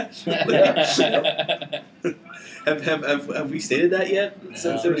 Have we stated that yet?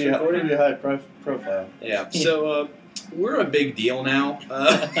 Since it was recorded? Pretty high profile. Yeah. So we're a big deal now.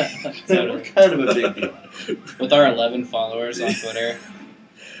 We're kind of a big deal. With our 11 followers on Twitter.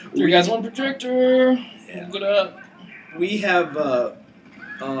 3 guys, 1 projector. Yeah. Look it up. We have,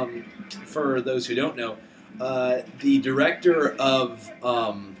 for those who don't know, the director of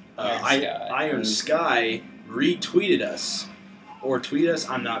Iron Sky retweeted us, or tweeted us.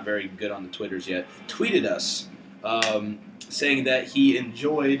 I'm not very good on the Twitters yet. Tweeted us, saying that he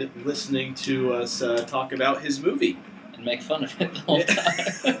enjoyed listening to us talk about his movie. And make fun of it the whole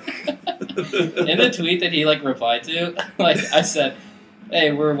time. In the tweet that he replied to, I said,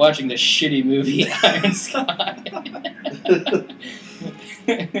 "Hey, we're watching this shitty movie, Iron Sky."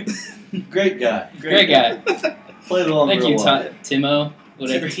 Great guy. Great guy. Played along Thank real you, well. Timo.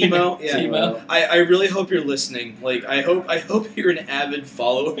 Whatever. Timo, yeah. Timo. I really hope you're listening. I hope you're an avid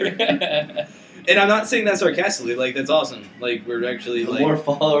follower. And I'm not saying that sarcastically. That's awesome. We're actually The more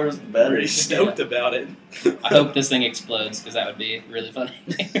followers, the better. pretty stoked about it. I hope this thing explodes, because that would be really funny.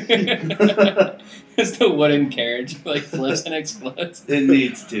 Just the wooden carriage flips and explodes. It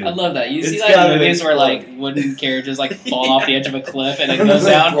needs to. I love that. You see It's that gotta in movies where explode. wooden carriages fall off the edge of a cliff and it goes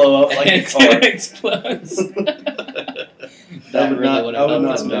down blow up like and a car. it explodes. That would really not- would I have would helped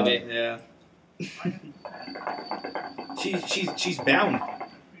not this know. movie. Yeah. She's bound.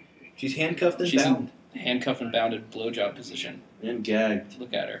 She's handcuffed and She's bound. in handcuffed and bounded blowjob position. And gagged.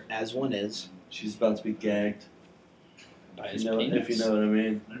 Look at her. As one is. She's about to be gagged. By his If you penis. know what I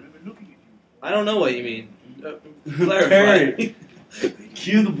mean. I don't know what you mean. Clarify. Perry,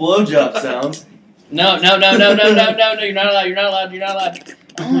 cue the blowjob sounds. No, you're not allowed.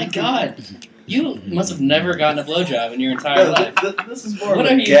 Oh my god. You must have never gotten a blowjob in your entire No, life. this is more What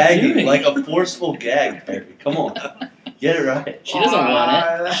of are a you gagging, doing? like a forceful gag, Perry. Come on. Get it right. She doesn't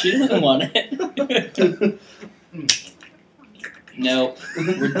want it. She doesn't want it. No,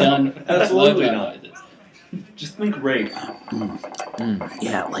 we're done. Absolutely Blowjob not. noises. Just think rape.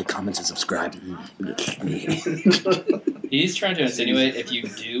 Yeah, like, comment, and subscribe. He's trying to insinuate if you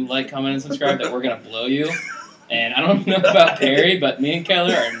do like, comment, and subscribe that we're gonna blow you. And I don't know about Perry, but me and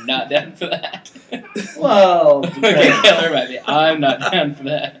Keller are not down for that. Well, Okay, Keller might be. I'm not down for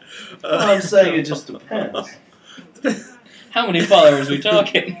that. I'm saying it just depends. How many followers are we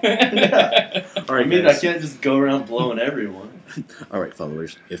talking? Yeah. All I right, mean, I guys. can't just go around blowing everyone. All right,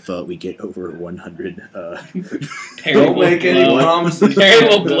 followers. If we get over 100, Perry Don't will make any blow- promises. Perry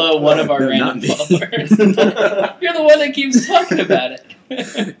will blow one of our No, random not me. followers. You're the one that keeps talking about it.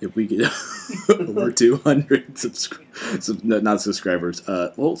 if we get over 200 not subscribers.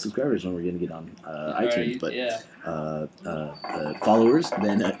 Well, subscribers when we're going to get on iTunes, but yeah. followers,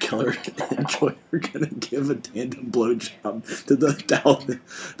 then Keller and Joy are going to give a tandem blowjob to the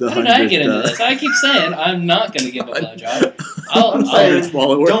 100th. How did I get into this? I keep saying I'm not going to give a blowjob. I'm I'll saying,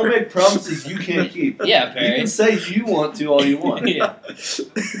 follower. don't make promises you can't keep. Yeah, You Perry. can say you want to all you want. Yeah.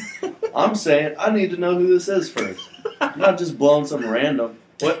 I'm saying I need to know who this is first. I'm not just blowing some random.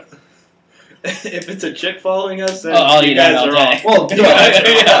 What? If it's a chick following us, then I'll you eat that guys all are day. off. Well, duh.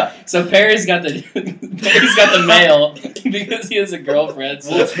 Yeah. So Perry's got the mail because he has a girlfriend.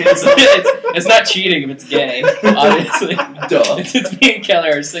 So Well, it's not cheating if it's gay, obviously. Duh. If it's me and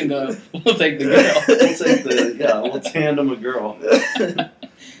Keller are single, we'll take the girl. We'll tandem a girl.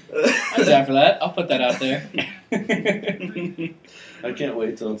 I'm down for that. I'll put that out there. I can't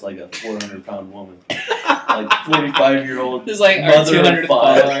wait till it's like a 400-pound woman, like 45-year-old, This is like our mother of 200th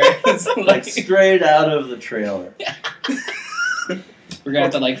five. follower. like straight out of the trailer. We're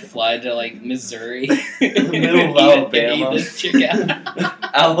gonna have to fly to Missouri, the middle of and Alabama. eat this chick out.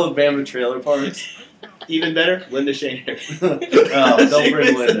 Alabama trailer parks. Even better, Linda Shaner. Oh, don't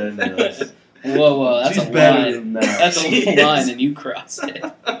bring Linda into this. Whoa, that's She's a better line. than that. That's She a is. line, and you crossed it.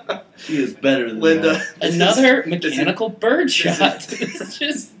 She is better than Linda. that. Another mechanical bird shot. It's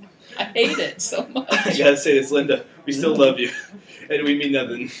just, I hate it so I much. gotta say this, Linda. We still love you, and we mean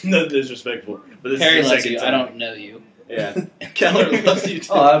nothing disrespectful. But this Harry is the loves second you. time. I don't know you. Yeah, Keller loves you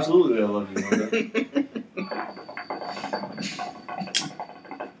too. Oh, absolutely, I love you, Linda.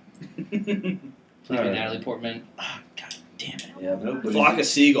 Maybe Alright. Natalie Portman. Oh, God damn it. Yeah, nobody. Flock of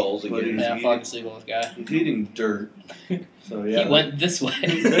seagulls But again. he's Yeah, eating- Flock of Seagulls guy. He's eating dirt. So yeah. He went this way.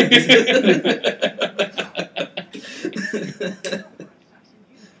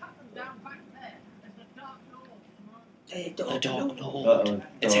 Hey, The dog, the hole. Uh-oh.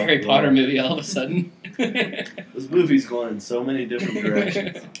 It's a Oh, Harry yeah. Potter movie all of a sudden. This movie's going in so many different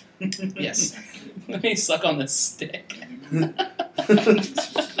directions. Yes. Let me suck on this stick.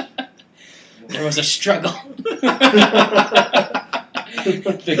 There was a struggle.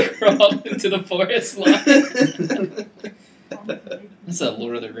 They crawled into the forest line. That's a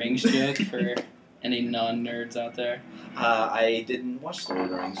Lord of the Rings joke for any non-nerds out there. I didn't watch Lord of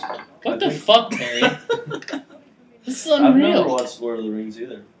the Rings. What I the think- fuck, Harry? This is I've never unreal. watched Lord of the Rings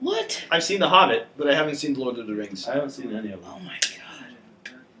either. What? I've seen The Hobbit, but I haven't seen Lord of the Rings. I haven't seen any of them. Oh my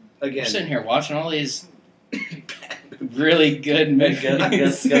god. Again, We're sitting here watching all these really good Hey,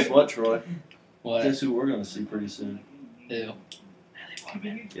 movies. guess what, Troy? What? Guess who we're gonna see pretty soon? Ew. Natalie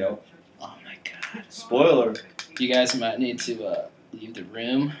Portman. Yep. Oh my god. Spoiler. You guys might need to leave the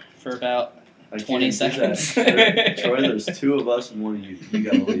room for about I can't 20 do that. seconds. Troy, there's two of us and one of you. You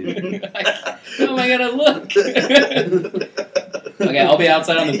gotta leave. How am I gonna look? Okay, I'll be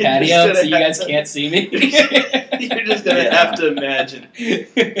outside on the You're patio just so gonna you guys have to- can't see me. you're just gonna Yeah. have to imagine.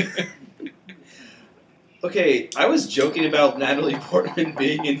 Okay, I was joking about Natalie Portman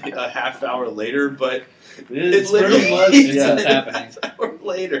being in a half hour later, but It's literally pretty much, It's yeah. what's happening. half hour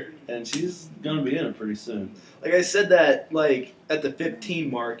later. And she's gonna be in it pretty soon. Like I said that like at the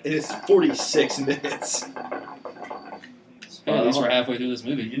 15 mark, and it's 46 minutes. Hey, at least we're halfway through this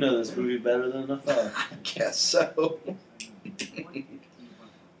movie. You know this movie better than I thought. I guess so.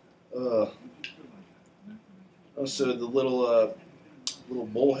 Oh, so the little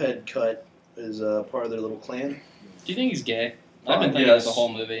bullhead cut is part of their little clan. Do you think he's gay? I've been thinking Yes. of the whole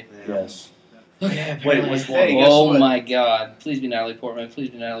movie. Yes. Okay, Wait, apparently. which one? Hey, guess Oh what? my god. Please be Natalie Portman.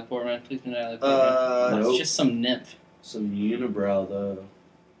 Please be Natalie Portman. Please be Natalie Portman. Nope. It's just some nymph. Some unibrow though.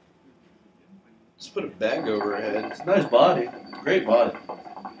 Let's put a bag over her head. It's a nice body. Great body.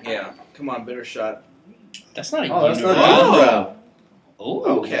 Yeah. Come on, bitter shot. That's not a Oh, that's not unibrow. unibrow.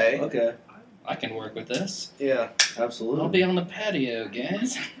 Oh, Okay. Okay. I can work with this. Yeah. Absolutely. I'll be on the patio,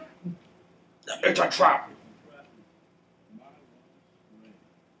 guys. It's a trap.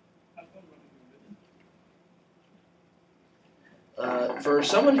 For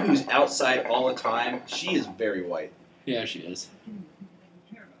someone who's outside all the time, she is very white. Yeah, she is.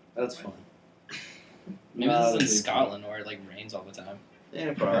 That's fine. Maybe Nah, this is in that'd be Scotland where it like rains all the time. Yeah,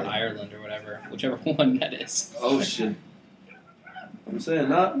 Or probably. Ireland or whatever. Whichever one that is. Oh shit. I'm saying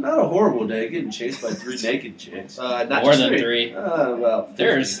not a horrible day getting chased by three naked chicks. Not More just than three. three. About 50.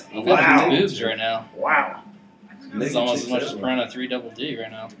 There's 50 Wow. boobs right now. Wow. This Naked is almost as chicks much as everywhere. Piranha 3 Double D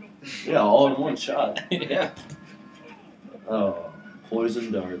right now. Yeah, all in one shot. Yeah. Oh,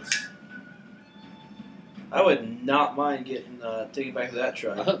 poison darts. I would not mind getting taken back to that I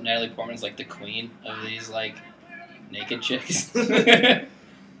truck. hope Natalie Portman's like the queen of these like naked chicks. I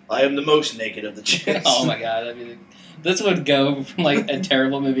am the most naked of the chicks. Oh my god, that'd be this would go from like a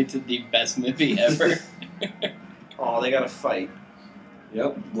terrible movie to the best movie ever. Oh, they gotta fight.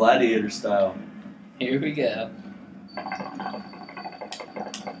 Yep, gladiator style. Here we go.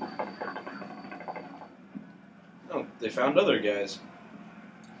 Oh, they found other guys.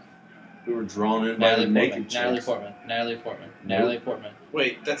 We were drawn in by Natalie the Portman. naked Natalie chicks. Portman. Natalie Portman. Natalie Portman.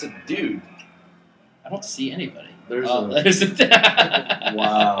 Wait, that's a dude. I don't see anybody. There's There's a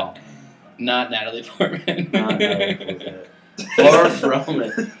Wow. Not Natalie Portman. Not Natalie Portman. Far from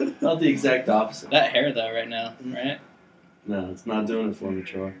it. Not the exact opposite. That hair though, right now, right? No, it's not doing it for me,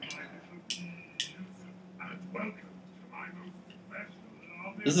 Troy.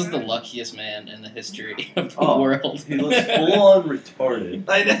 This is the luckiest man in the history of the Oh, world. He looks full on retarded.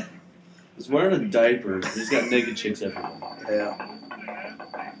 I know. He's wearing a diaper. He's got naked chicks everywhere. Yeah.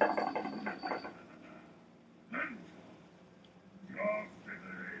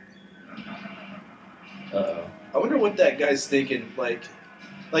 Uh-oh. I wonder what that guy's thinking. Like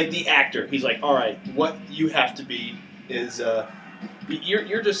the actor. He's like, all right, what you have to be is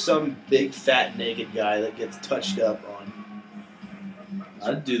you're just some big fat naked guy that gets touched up on.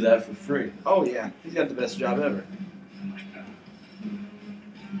 I'd do that for free. Oh yeah, he's got the best job ever.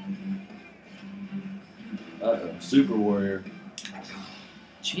 Uh-oh. Super Warrior.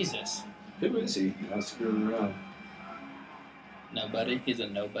 Jesus. Who is he? Not screwing around. Nobody. He's a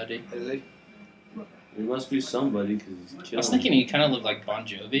nobody. Is he? He must be somebody because he's killing. I was thinking he kind of looked like Bon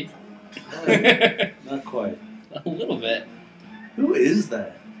Jovi. Not quite. A little bit. Who is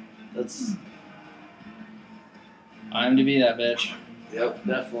that? That's. IMDb that bitch. Yep,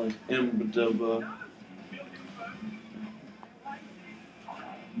 definitely. Imbadoba.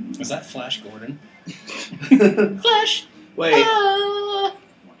 Is that Flash Gordon? Flash! Wait, Ah!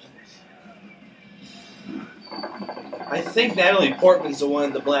 I think Natalie Portman's the one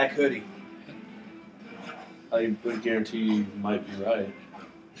in the black hoodie. I would guarantee you might be right.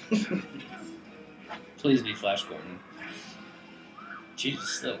 Please be Flash Gordon. Jesus,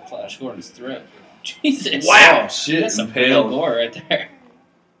 slit Flash Gordon's throat. Jesus. Wow, shit. That's some real impaled. gore right there.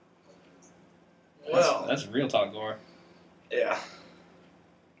 Well, That's real talk gore. yeah.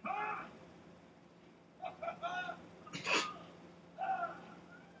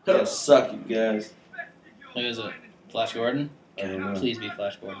 Yeah, suck it, guys. Who is it? Flash Gordon? I don't know. Please be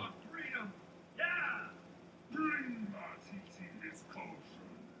Flash Gordon.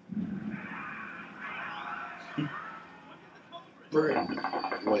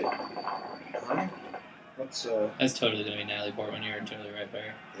 Wait. Huh? What's That's totally gonna be Natalie Portman. You're totally right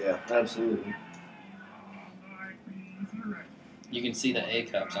there. yeah. Absolutely. You can see the A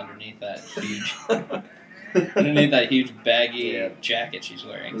cups underneath that huge baggy Yeah. jacket she's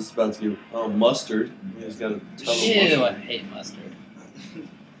wearing. This is about to get mustard. He's got a ton of Ew, I mustard. hate mustard.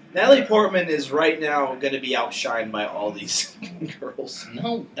 Natalie Portman is right now going to be outshined by all these girls.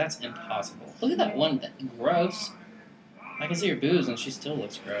 No, that's impossible. Look at that one. Gross. I can see her boobs and she still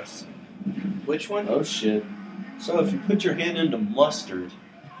looks gross. Which one? Oh shit. So if you put your hand into mustard,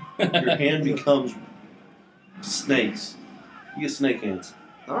 your hand becomes snakes. You get snake hands.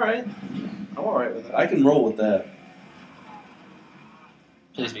 All right, I'm all right with that. I can roll with that.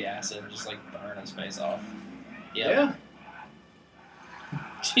 Please be acid. Just like burn his face off. Yep. Yeah.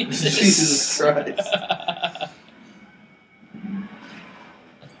 Jesus. Jesus Christ.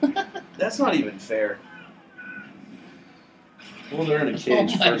 That's not even fair. Well, they're in a Oh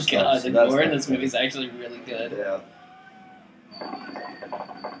cage my first god, off, so the that's gore in not this fair. movie is actually really good. Yeah.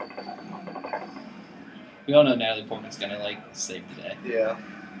 We all know Natalie Portman's gonna like save the day. Yeah.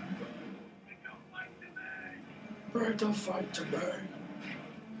 Ready to fight today.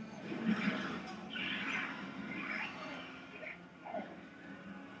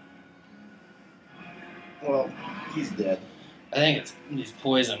 Well, he's dead. I think he's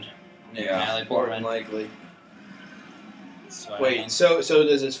poisoned. Natalie More Portman. than likely. Swear Wait, on. so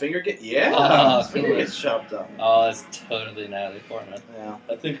does his finger get? Yeah, Oh, his finger cool. gets chopped off. Oh, it's totally Natalie Portman. Yeah.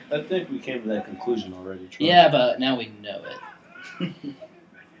 I think we came to that conclusion already. Troy. Yeah, but now we know it.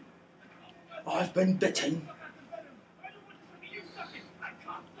 I've been bitten.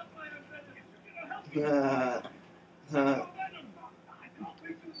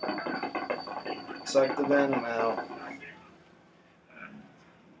 Suck the venom out.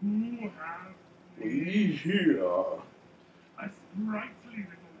 He's here.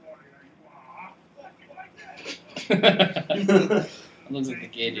 It looks like the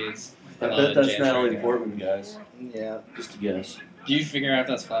gay dudes. I bet that's Natalie Portman, guys. Yeah. Just a guess. Do you figure out if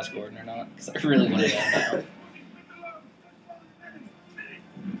that's Flash Gordon or not? Because I really want to know now.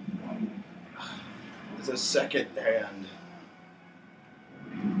 It's a second hand.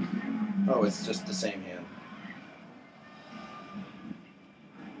 Oh, it's just the same hand.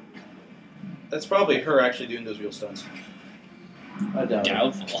 That's probably her actually doing those real stunts. I doubt it.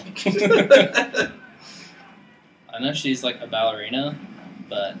 Doubtful. I know she's like a ballerina,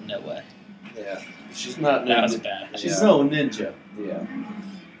 but no way. Yeah. She's not. That was ninja. bad. She's Yeah. no ninja. Yeah.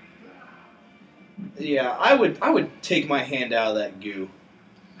 Yeah, I would take my hand out of that goo.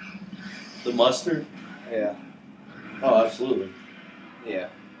 The mustard. Yeah. Oh, absolutely. Yeah.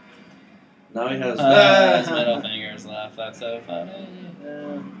 Now he has. His middle finger's left. That's so funny.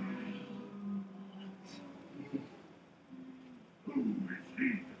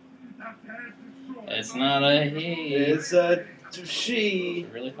 It's not a he. It's a she.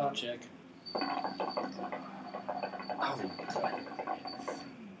 a really hot chick. Martini. When I was a child,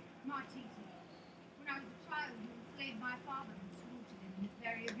 you enslaved my father and slaughtered him in this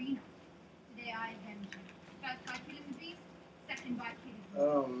very arena. Today I avenge you. First by killing the beast, second by killing him.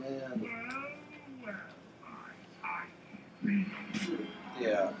 Oh man.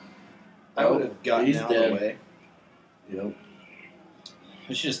 Yeah. I would have gotten He's out dead. of the way. Yep.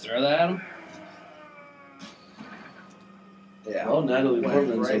 We should just throw that at him. Yeah. Well, Natalie Went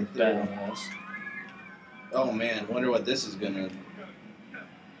Portman's right a there. badass. Oh man, wonder what this is gonna.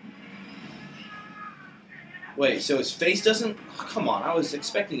 Wait, so his face doesn't... Oh, come on, I was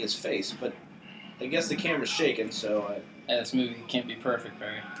expecting his face, but I guess the camera's shaking, so I... Yeah, this movie can't be perfect,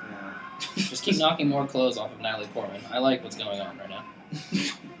 Barry. Yeah. Just keep knocking more clothes off of Natalie Portman. I like what's going on right now.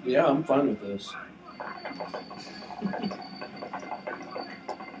 Yeah, I'm fine with this.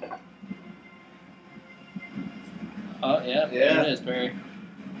 Oh, yeah, there it is, Barry.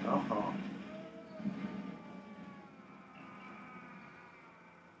 Uh-huh.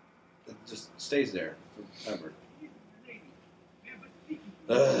 It just stays there forever.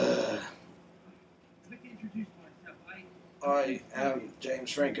 I am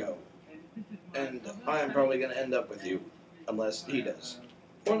James Franco, and I am probably going to end up with you, unless he does.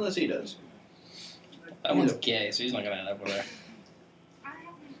 Or unless he does. That one's gay, so he's not going to end up with her. I have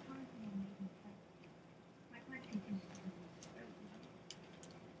no time for your maiden My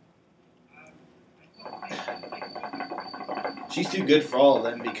question She's too good for all of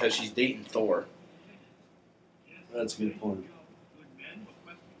them because she's dating Thor. That's a good point.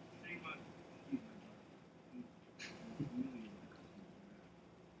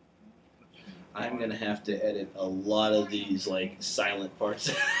 I'm gonna have to edit a lot of these like silent parts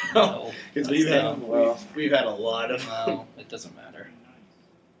out No, because that's we've had not- we've had a lot of. no, it doesn't matter.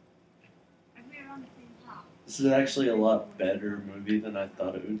 And we're on the same path. This is actually a lot better movie than I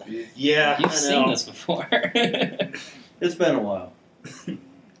thought it would be. Yeah, You've I seen know. this before. It's been a while.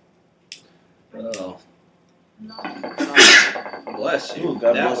 Oh, Love. bless you. Ooh,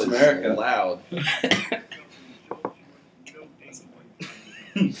 God that bless was America. loud.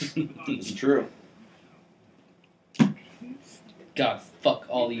 It's true. God, fuck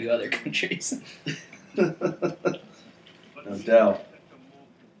all you other countries. No doubt.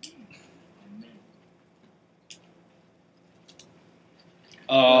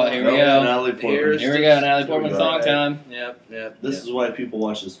 Oh, here we No, go. Natalie Portman. Here we go, Natalie Portman Here we song go. time. Yep. This is why people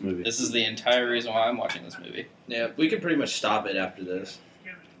watch this movie. This is the entire reason why I'm watching this movie. Yeah, we could pretty much stop it after this.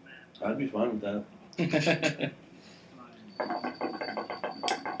 I'd be fine with that.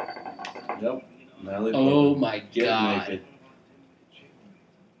 Yep. Natalie Oh Portman. my Get god. naked.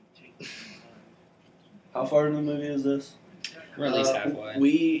 How far in the movie is this? We're at least halfway.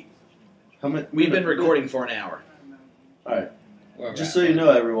 We've been recording for an hour. Alright. We're Just so you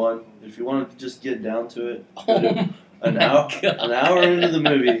know, everyone, if you want to just get down to it, Oh an my hour, God. an hour into the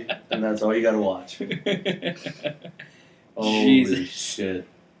movie, and that's all you got to watch. Holy Jesus. shit!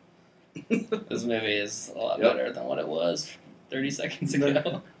 This movie is a lot Yep. better than what it was 30 seconds No.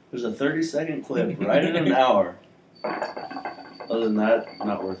 ago. There's a 30-second clip right in an hour. Other than that,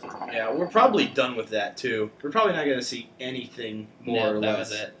 not worth it. Yeah, we're probably done with that too. We're probably not going to see anything more No, or that less.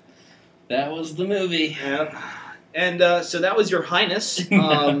 was it. That was the movie. Yeah. And so that was Your Highness.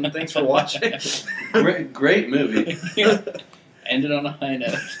 Thanks for watching. Great movie. Ended on a high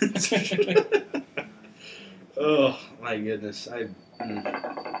note. Oh my goodness, I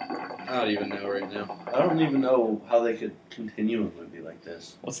don't even know right now. I don't even know how they could continue a movie like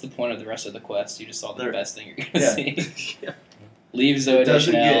this. What's the point of the rest of the quest? You just saw the There- best thing you're gonna Yeah. see. Yeah. Leave Zoe It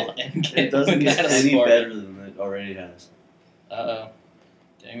doesn't Deschanel and get It doesn't get Natalie any Portman. better than it already has. Uh-oh.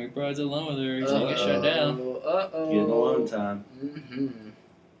 Dang McBride's alone with her. He's gonna get shut down. Uh-oh. Getting alone time. Mm-hmm.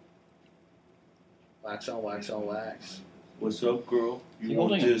 Wax on wax on wax. What's up, girl? You You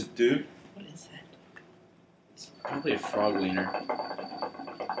want holding this, dude? What is that? It's probably a frog wiener.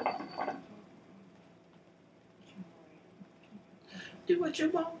 Do what you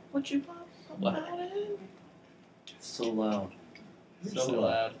want, What? It's so loud. You're so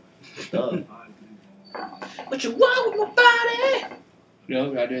loud. Duh. What you want with my body?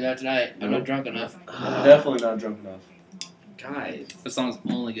 No, gotta do that tonight. I'm Nope. not drunk enough. I'm definitely not drunk enough. Guys. The song's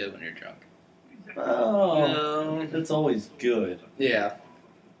only good when you're drunk. Oh, No. it's always good. Yeah.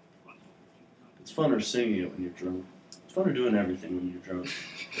 It's funner singing it when you're drunk. It's funner doing everything when you're drunk.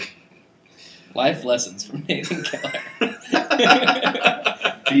 Life lessons from Nathan Keller.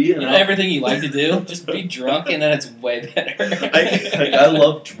 You know, Everything you like to do, just be drunk and then it's way better. I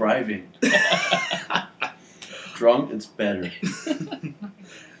love driving. Drunk, it's better.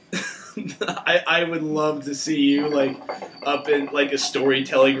 I would love to see you like up in like a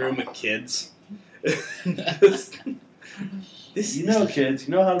storytelling room with kids. This You know, kids,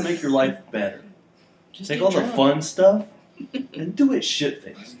 you know how to make your life better. Just Take get all drunk. the fun stuff and do it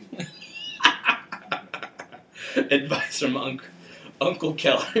shit-faced. advice from Uncle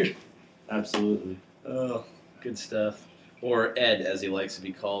Keller. Absolutely. Oh, good stuff. Or Ed, as he likes to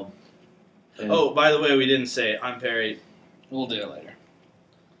be called. And Oh, by the way, we didn't say it. I'm Perry. We'll do it later.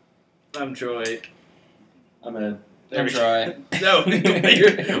 I'm Troy. I'm Ed. Don't try. No,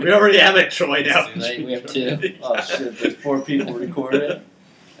 we already have a Troy now. Too late, we have two. Oh shit, there's 4 people recording.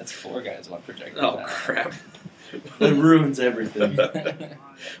 That's 4 guys on projector. Oh crap. It ruins everything.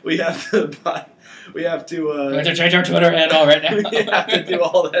 We have to buy. We have to. We have to change our Twitter handle right now. We have to do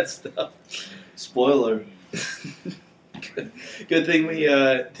all that stuff. Spoiler. Good thing we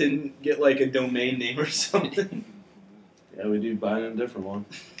didn't get like a domain name or something. Yeah, we do buying a different one.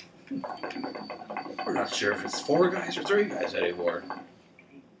 We're not sure if it's 4 guys or 3 guys anymore.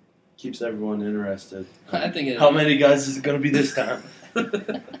 Keeps everyone interested. I think it. How many guys is it going to be this time?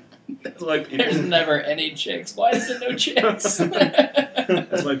 That's why people. There's never any chicks. Why is there no chicks?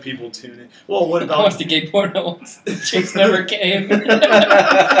 That's why people tune in. Well, what I about? watched the gay porno once. The chicks never came.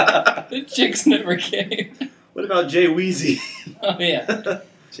 The chicks never came. What about Jay Weezy? Oh yeah.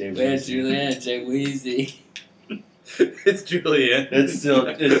 James. Where's Julianne? Jay Weezy. It's Julian. It's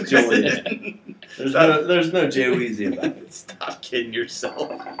Julian. There's no Jay Weezy about it. Stop kidding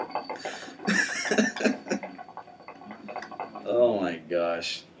yourself. Oh my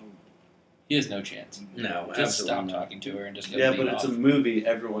gosh. He has no chance. No, Just absolutely stop not. talking to her and just go Yeah, leave but it's off. a movie.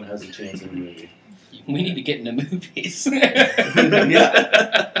 Everyone has a chance in a movie. We need to get into movies. Yeah.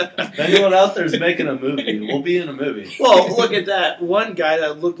 If anyone out there is making a movie, we'll be in a movie. Well, look at that one guy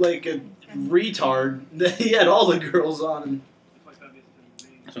that looked like a retard. He had all the girls on him.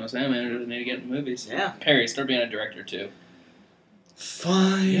 That's what I'm saying, man. We need to get into movies. Yeah. Perry, start being a director too.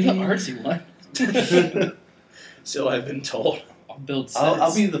 Fine. You're the artsy one. So I've been told. I'll build sets.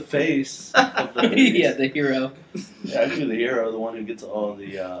 I'll be the face of the movie. yeah, the hero. Yeah, I'll be the hero, the one who gets all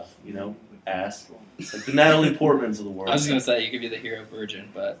the, ass. Like the Natalie Portmans of the world. I was gonna say you could be the hero virgin,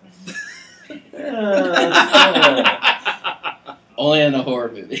 but only in a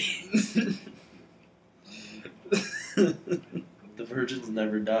horror movie. The virgins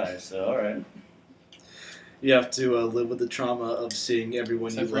never die, so alright. You have to live with the trauma of seeing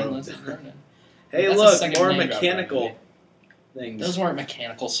everyone So you Brainless love. is Vernon. Hey, That's the look, second more name drop mechanical right things. Those weren't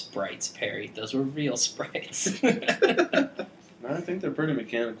mechanical sprites, Perry. Those were real sprites. I think they're pretty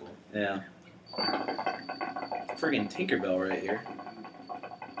mechanical. Yeah. Friggin' Tinkerbell right here.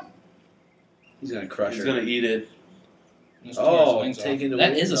 He's gonna crush He's her. gonna eat it. Just Oh, tore his wings off. taking the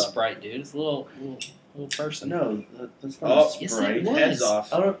That wings is a off. sprite, dude. It's a little person. No, that's not Oh, a yes, Sprite. it was. Heads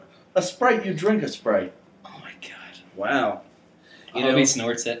off. I don't, a Sprite, you drink a Sprite. Oh my god. Wow. You I hope know- he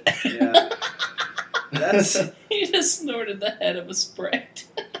snorts it. Yeah. That's. He just snorted the head of a sprite.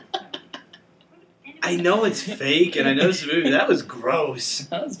 I know it's fake, and I know this movie. That was gross.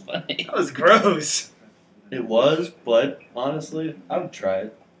 That was funny. That was gross. It was, but honestly, I would try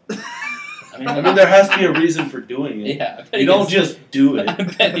it. I I mean, there has to be a reason for doing it. yeah. I bet You he don't gets- just do I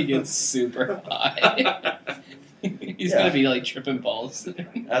it. bet he gets super high. He's Yeah. gonna be like tripping balls.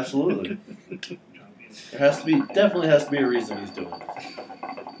 Absolutely. Definitely has to be a reason he's doing it.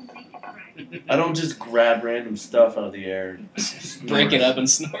 I don't just grab random stuff out of the air and Break it up and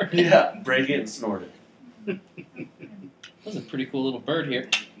snort it. Yeah, break it and snort it. That's a pretty cool little bird here.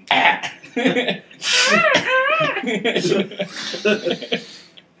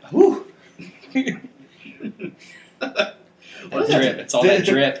 Whew. That drip. It's all that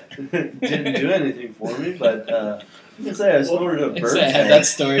drip. Didn't do anything for me, but you can say I snorted a It's bird's I had head. that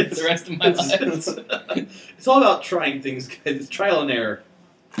story for the rest of my life. It's all about trying things, guys. It's trial and error.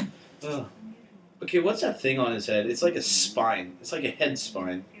 Ugh. Okay, what's that thing on his head? It's like a spine. It's like a head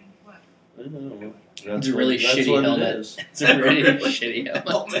spine. I know. It's a really That's shitty what helmet. It is. It's a really shitty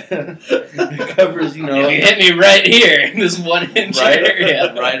helmet. It covers, You hit me right here in this 1 inch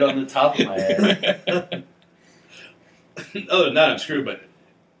area. right on the top of my head. Other than that, I'm screwed, but.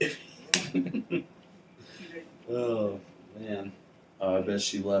 Oh, man. Oh, I bet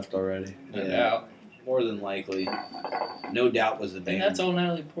she left already. No Yeah. doubt. More than likely. No doubt was the And name. that's all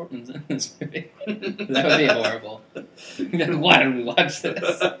Natalie Portman's in this movie. That would be horrible. Why did we watch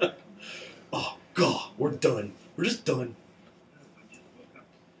this? Oh, God, we're done. We're just done.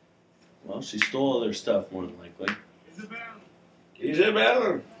 Well, she stole other stuff, more than likely.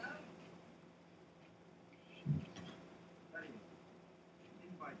 Isabel.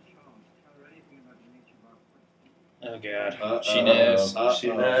 Oh god. Uh-oh. She knows. She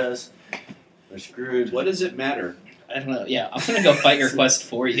knows. They're screwed. What does it matter? I don't know. Yeah, I'm gonna go fight your quest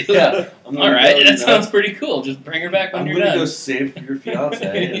for you. Yeah. I'm gonna Alright, go, that sounds pretty cool. Just bring her back when I'm you're gonna done. go save your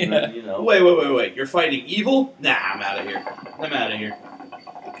fiance, and then, you know. Wait. You're fighting evil? Nah, I'm out of here. I'm out of here.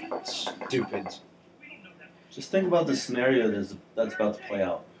 Stupid. Just think about the scenario that's about to play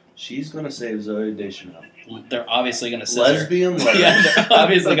out. She's gonna save Zoe Deschanel. They're obviously gonna scissor. Lesbian love. Yeah, they're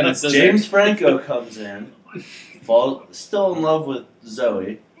obviously gonna scissor. James Franco comes in, still in love with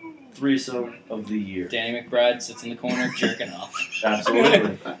Zoe. Threesome of the year. Danny McBride sits in the corner jerking off.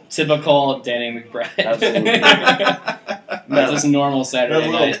 Absolutely. Typical Danny McBride. Absolutely. That's just normal That Saturday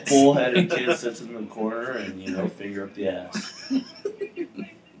little night. bull-headed kid sits in the corner and, finger up the ass.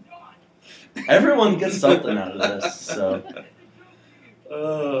 Everyone gets something out of this, so.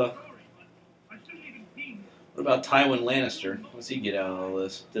 What about Tywin Lannister? What's he get out of all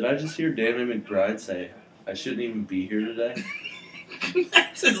this? Did I just hear Danny McBride say, I shouldn't even be here today?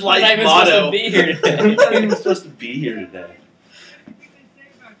 That's his I'm life not even supposed to motto. be here I'm today. not even supposed to be here today.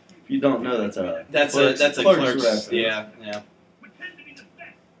 If you don't know, that's a That's Clerks a Clerks. reference. Yeah, yeah. Pretend to be the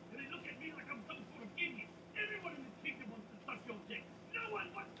best, and they look at me like I'm some sort of idiot. Everyone in this kingdom wants to suck your dick. No one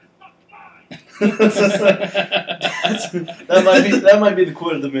wants to suck mine. that might be the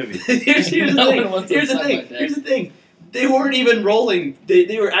quote of the movie. Here's the No thing. one wants to Here's the suck thing. my dick. Here's the thing. They weren't even rolling.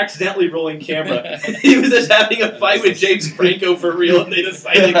 They were accidentally rolling camera. He was just having a fight with James Franco for real, and they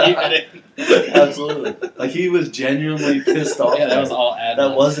decided to keep it in. Absolutely. Like he was genuinely pissed off. Yeah, that was all ad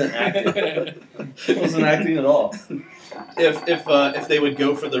That wasn't acting. It wasn't acting at all. If they would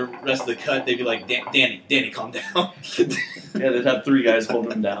go for the rest of the cut, they'd be like, Danny, calm down. Yeah, they'd have three guys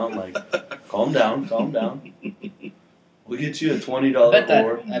holding him down, like, calm down. We'll get you a $20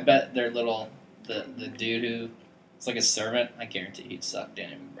 board. I bet their little the dude who it's like a servant. I guarantee he'd suck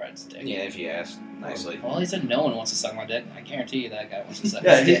Danny McBride's dick. Yeah, if you ask nicely. Well, he said no one wants to suck my dick. I guarantee you that guy wants to suck.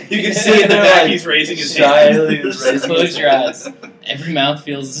 Yeah, his dick. You can see in the back he's raising his hand. Shyly raising Close his your hand. eyes. Every mouth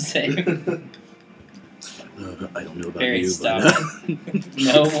feels the same. I don't know about Barry, you, stop. but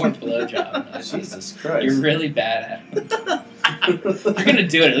No more blowjob. Jesus Christ. You're really bad at it. If you're gonna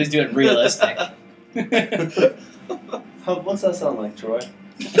do it, at least do it realistic. What's that sound like, Troy?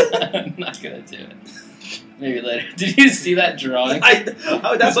 I'm not gonna do it. Maybe later. Did you see that drawing? That's His what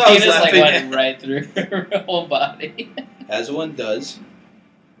I was penis laughing went at. right through her whole body. As one does.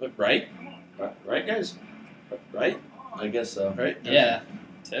 But right? Right, guys? Right? I guess so. Right? Yeah,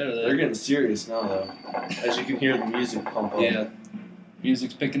 They're totally. getting serious now, though. As you can hear the music pump up. Yeah.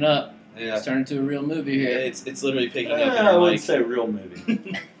 Music's picking up. Yeah. It's turning into a real movie Yeah, here. it's literally picking up in I our wouldn't mic. say real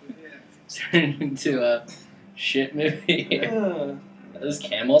movie. It's turning into a shit movie here. Yeah. Those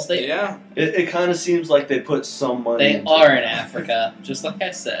camels, Yeah. It kind of seems like they put some money they into are it. in Africa, just like I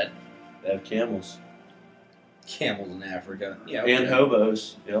said. They have camels. Camels in Africa. Yeah. And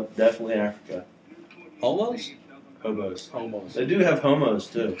hobos. Yep, definitely Africa. Homos? Hobos. Homos. They do have homos,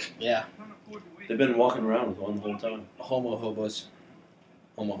 too. Yeah. They've been walking around with one the whole time. Homo hobos.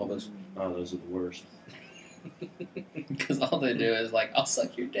 Homo hobos. Oh, those are the worst. Because all they do is like, I'll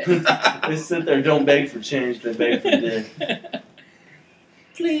suck your dick. They sit there, don't beg for change, they beg for dick.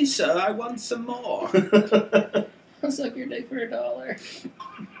 Please, sir, I want some more. I'll suck your dick for $1.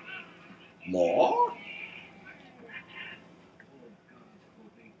 More?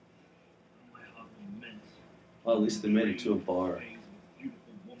 Well, at least they made it to a bar.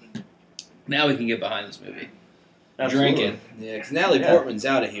 Now we can get behind this movie. Absolutely. Drinking. Yeah, because Natalie Yeah. Portman's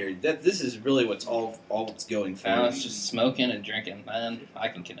out of here. This is really what's all it's going for. Now it's just smoking and drinking. Man, I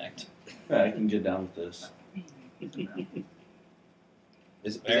can connect. Yeah, I can get down with this.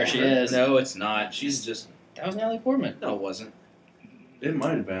 There she is. No, it's not. She's just. That was Natalie Portman. No, it wasn't. It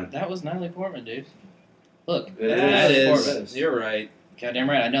might have been. That was Natalie Portman, dude. Look. It That is. is. You're right. Goddamn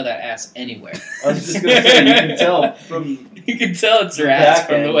right, I know that ass anywhere. I was just gonna say, you can tell from. You can tell it's her The ass back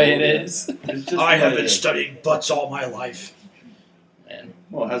from the way it angle, is. It's just I the have way been it is. studying butts all my life. Man,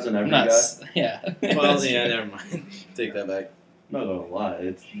 Well, hasn't I'm every not. guy? Yeah. Well, yeah, never mind. Take that back. I'm not gonna lie,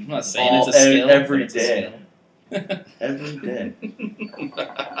 it's I'm not saying all it's a skill. every but it's a day. skill. every day.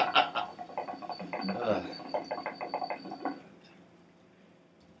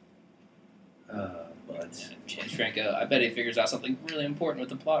 But James Franco, I bet he figures out something really important with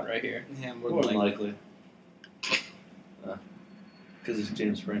the plot right here. Yeah, more than likely. Because it's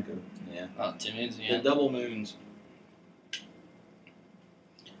James Franco. Yeah. Oh, Timmons, The yeah. double moons.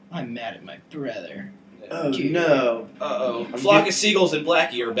 I'm mad at my brother. Oh Dude. no, Uh-oh. I'm Flock get- of Seagulls and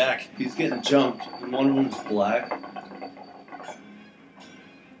Blackie are back. he's getting jumped, and one of them's black.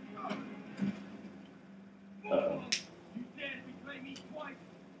 Uh-oh.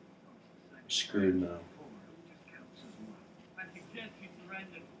 Screwed now. I suggest you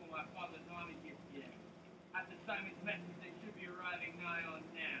surrender before my father's army gets here. After Simon's message, they should be arriving nigh on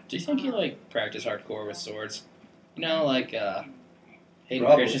now. Do you think you like practice hardcore with swords? You know, like Hayden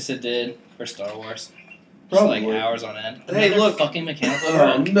Probably. Christensen did for Star Wars. Just like Probably. hours on end. Hey, Another look. fucking mechanical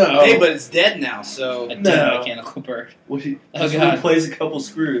Oh bird. no! Hey, but it's dead now, so... A dead No. mechanical bird. Well, he Oh, just God. replace a couple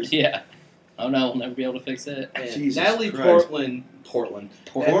screws. Yeah. Oh no, we'll never be able to fix it. Man, Jesus Natalie Christ. Portland.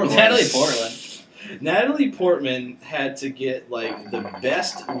 Natalie Portland. Natalie Portman had to get, like, the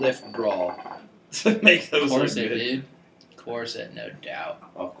best lift brawl to make those look Corset, good. dude. Corset, no doubt.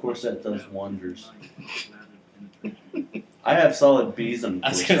 Of course, that does wonders. I have solid B's in I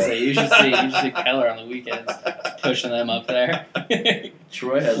was gonna say you should see Keller on the weekends pushing them up there,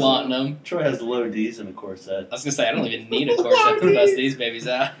 Troy has flaunting them. Troy has low D's in a corset. I was gonna say I don't even need a corset to bust these babies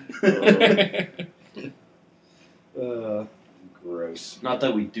out. Gross. Not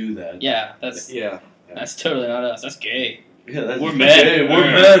that we do that. Yeah, that's totally not us. That's gay. Yeah, that's We're men. Hey,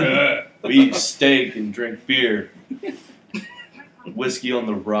 we're men. We eat steak and drink beer. Whiskey on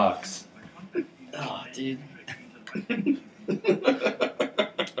the rocks. Oh, dude.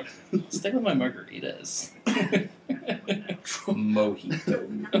 Stick with my margaritas.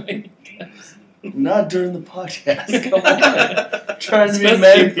 Mojito. Not during the podcast. Come on. Trying to be Supposed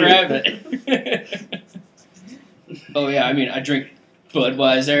mad to here. be private. Oh yeah, I mean I drink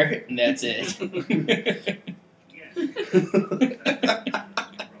Budweiser and that's it.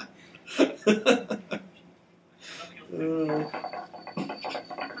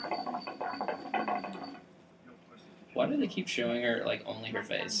 Why do they keep showing her like only her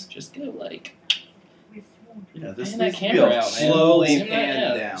face? Just go like Yeah, this pan that needs to be camera a out, man. slowly Zoom that pan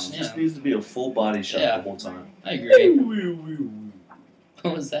out. down. It Yeah. just needs to be a full body shot Yeah. the whole time. I agree.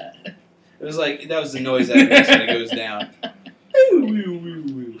 What was that? It was like that was the noise that makes when it goes down.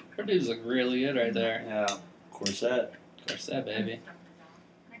 Her dudes look really good right there. Yeah. Corset. Of course, that baby.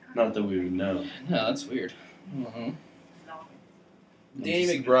 Not that we would know. No, that's weird. Uh-huh. Danny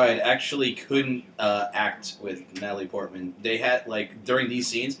McBride actually couldn't act with Natalie Portman. They had like during these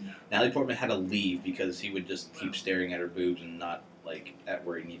scenes, Natalie Portman had to leave because he would just keep staring at her boobs and not like at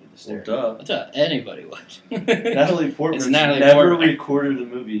where he needed to Well, stare. duh. That's what anybody would. Natalie Portman It's Natalie never Portman. recorded a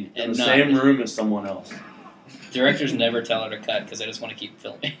movie in And the not- same room as someone else. Directors never tell her to cut because they just want to keep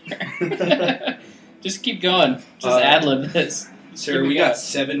filming her. Just keep going. Just ad lib this. Sir, we got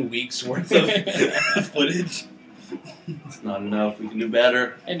 7 weeks worth of footage. It's not enough. We can do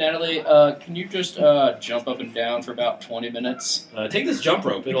better. Hey Natalie, can you just jump up and down for about 20 minutes? Take this jump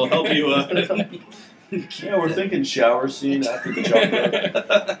rope; it'll help you. Yeah, we're thinking shower scene after the jump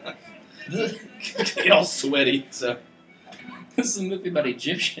rope. Get all sweaty. So This is a movie about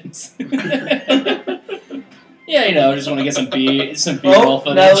Egyptians. Yeah, you know, just want to get some B-roll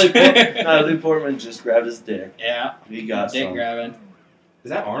footage. Natalie Portman just grabbed his dick. Yeah, He got dick some. grabbing. is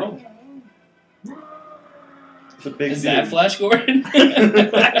that Arnold? It's a big Is that dude. Flash Gordon?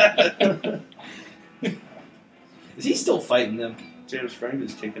 Is he still fighting them? James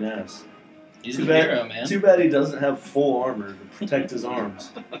Franco's kicking ass. He's Too a bad- hero, man. Too bad he doesn't have full armor to protect his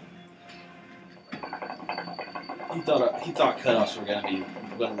arms. He thought cutoffs were gonna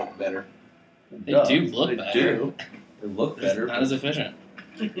look better. They do look they better. Do. They look It's better. not as efficient.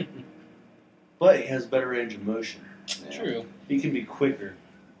 But he has better range of motion. Yeah. True. He can be quicker.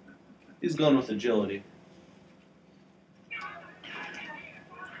 He's going with agility.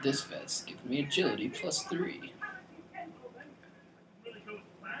 This vest gives me agility +3.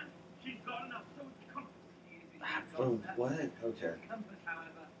 Oh, what? Okay.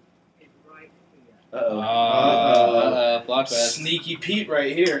 Oh, Uh-oh. block vest. Sneaky Pete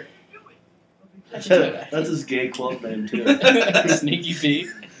right here. How'd you do it? That's his gay club name, too. Sneaky Pete.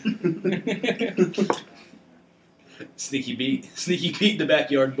 Sneaky Pete, the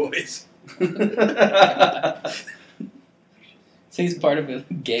Backyard Boys. So he's part of a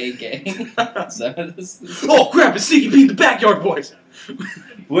gay gang. Is that what this is? Oh crap! It's Sneaky Pete, the Backyard Boys.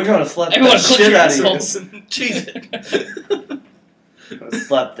 We're gonna slap Everyone the click shit your out of you. insults. Jeez. We're gonna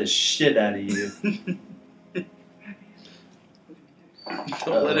slap the shit out of you.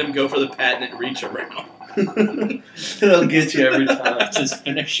 Don't let him go for the patented reach around. It'll get you every time. That's his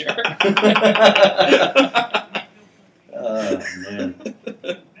finisher. Oh, man.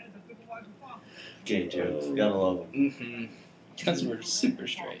 Gay jokes. Gotta love them. Mm-hmm. Because we're super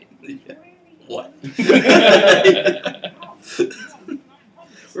straight. What?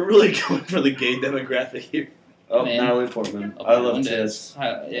 We're really going for the gay demographic here. Oh, Man. Natalie Portman. Open I love windows. tits.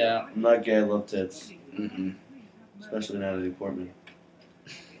 Yeah. I'm not gay, I love tits. Mm-hmm. Especially Natalie Portman.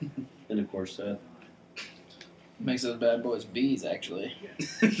 In a corset. Makes those bad boys bees, actually.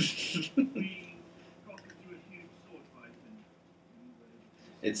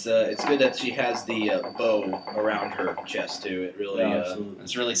 It's good that she has the bow around her chest too. It really Yeah, absolutely.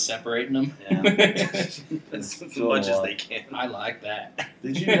 It's really separating them. as much as they can. I like that.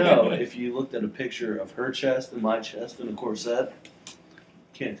 Did you know if you looked at a picture of her chest and my chest in a corset,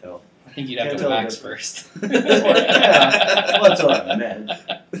 can't tell. I think you'd have Can't to tell wax the first. Yeah, well, that's what I meant.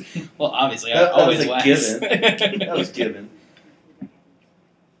 Well, obviously, I That was always a wax. given. That was given.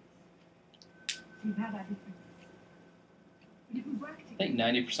 We've had our differences. But if we work I think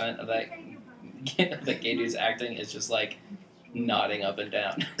together, 90% of that save your brother. the gay dude's acting is just like nodding up and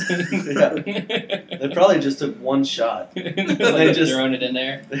down. They probably just took one shot. Like They just- throwing it in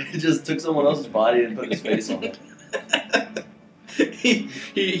there. They just took someone else's body and put his face on it.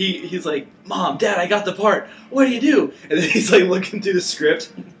 He's like, Mom, Dad, I got the part. What do you do? And then he's like looking through the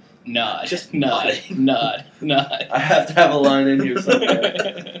script. Nod. Just nod. Nod. Nod. I have to have a line in here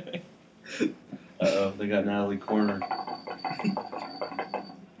somewhere. Uh-oh, they got Natalie cornered.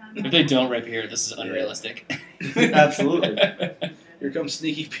 If they don't rape here, this is unrealistic. Absolutely. Here comes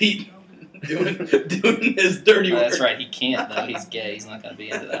Sneaky Pete doing his dirty work. That's right, he can't though. He's gay. He's not going to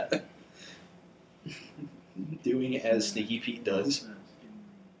be into that. Doing as Sneaky Pete does.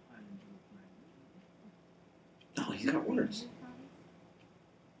 Oh, he's got words.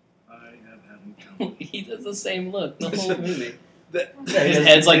 He does the same look the whole movie. His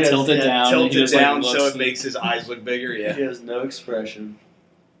head's like tilted down. and he Tilted just, like, down so looks- it makes his eyes look bigger, yeah. He has no expression.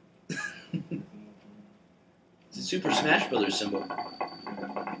 It's a Super Smash Brothers symbol.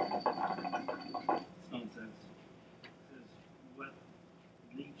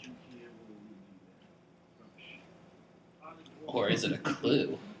 Or is it a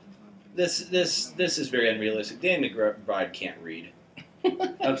clue? This is very unrealistic. Dan McBride can't read.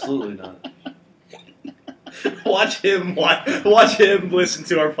 Absolutely not. Watch him listen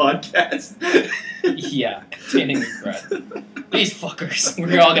to our podcast. Yeah, Danny McBride. These fuckers.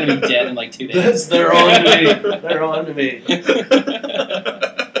 We're all going to be dead in like 2 days. They're on to me. They're on to me.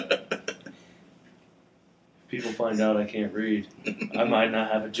 People find out I can't read. I might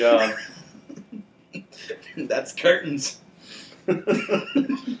not have a job. That's curtains.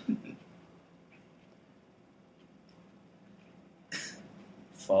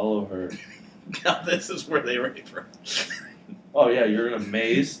 Follow her. Now this is where they rape her. Oh yeah, you're in a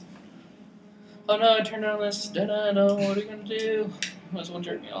maze. Oh no, I turned on this. Da-da-da, what are you going to do? Might as well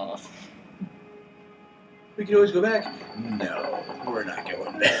jerk me off. We can always go back. No, we're not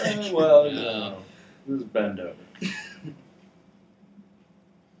going back. Well, Yeah. no. This is bend over.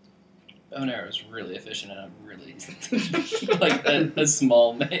 Bonaire was really efficient and really like a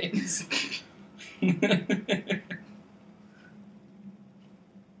small maze.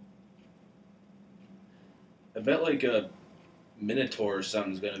 I bet like a Minotaur or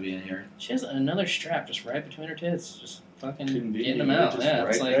something's gonna be in here. She has another strap just right between her tits, just fucking Convenient, getting them out. just Yeah,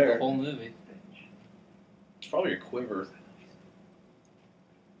 it's right like there. the whole movie. It's probably a quiver. It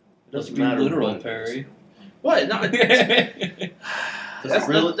Let's doesn't be matter literal, what it is. Perry. What? No, Does That's-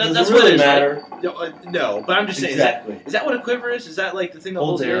 it really, that- does that's it what really it is, matter? no, but I'm just saying. Exactly. Is that what a quiver is? Is that like the thing that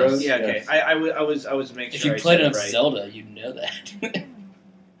Holds holds arrows, Yeah. Okay. yes. I was making If sure. you I played said enough it right. Zelda, you'd know that.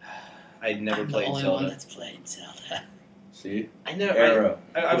 I never I'm the played only Zelda. one that's played Zelda. See? I know. Arrow.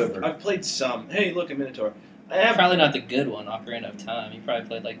 Quiver. I've played some. Hey, look, a Minotaur. I have Probably not the good one, Ocarina of Time. You probably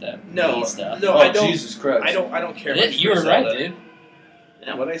played like that No, Wii stuff. no, Oh, I don't. Jesus Christ. I don't care. Yeah, much you for were Zelda. right, dude.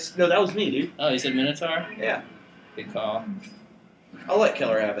 Yeah, no, that was me, dude. Oh, you said Minotaur? Yeah. Good call. I'll let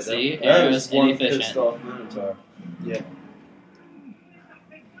Keller have it. See, That arrows is one inefficient. pissed off Minotaur. Yeah.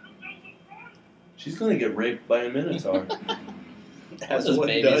 She's gonna get raped by a Minotaur. What That's those what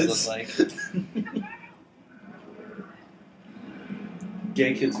it babies does. look like.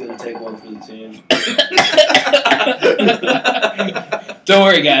 Gay kid's gonna take one for the team. Don't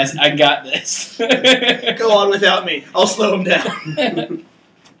worry, guys. I got this. Go on without me. I'll slow him down.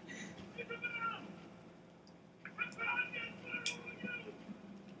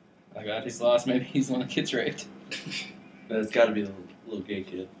 Oh god, he's lost. Maybe he's the one that gets raped. It's gotta be the little gay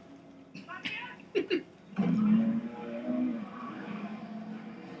kid.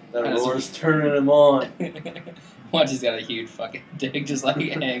 That That's- roar's turning him on. Watch, he's got a huge fucking dick just like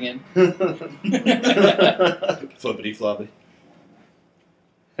hanging. Flippity floppy.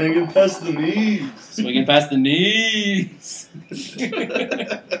 Hanging past the knees. Swinging past the knees.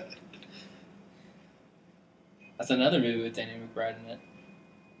 That's another movie with Danny McBride in it.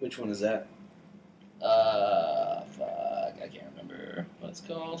 Which one is that? Fuck, I can't remember what it's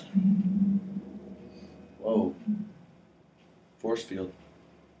called. Whoa. Force field.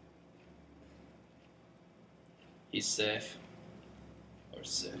 He's safe. Or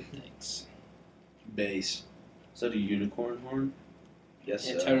so he thinks. Base. Is that a unicorn horn? Yes.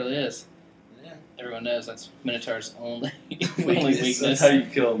 It totally is. Yeah. Everyone knows that's Minotaur's only Weakness. only weakness. That's how you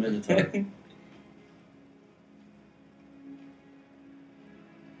kill a Minotaur.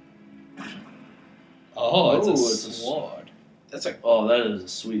 Oh, it's Oh, a it's a sword. That's a. Oh, that is a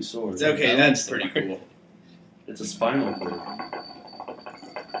sweet sword. It's okay. That That's one's pretty smart. cool. It's a spinal cord.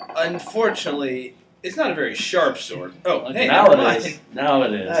 Unfortunately, it's not a very sharp sword. Oh, Okay, hey, Now never it mind. is. Now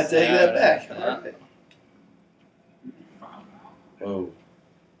it is. I take Now that it back. is. Yeah. Alright. Whoa.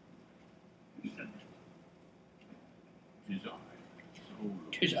 His eyes.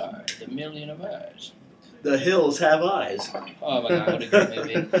 These are the million of eyes. The hills have eyes. Oh my god, what a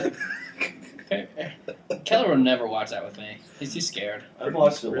great movie. Keller will never watch that with me. He's too scared. I've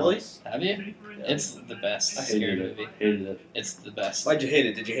watched it Really? once. Have you? It's the best I scary hated it. movie. Hated it. It's the best. Why'd you hate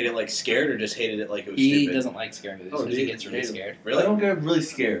it? Did you hate it like scared or just hated it like it was He stupid? doesn't like scary movies Oh, because he dude, gets really hate 'em. scared. I Really? don't get really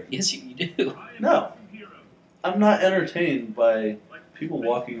scared. Yes, you do. No. I'm not entertained by people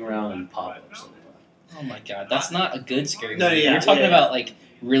walking around in pop-ups. Oh my god, that's not a good scary No, movie. yeah, We're talking yeah. about like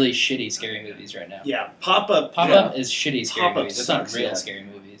really shitty scary movies right now. Yeah, pop-up. Pop-Up is shitty scary Pop-Up movies. It's not sucks, real yeah. scary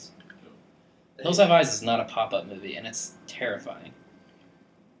movies. Hills Have Eyes is not a pop-up movie, and it's terrifying.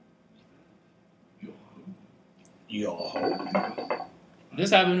 Yo. If this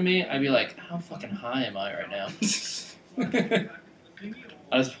happened to me, I'd be like, how fucking high am I right now?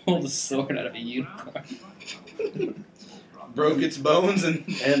 I just pulled a sword out of a unicorn. Broke its bones and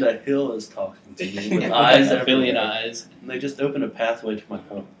And a hill is talking to me with eyes a billion everywhere. eyes. And they just opened a pathway to my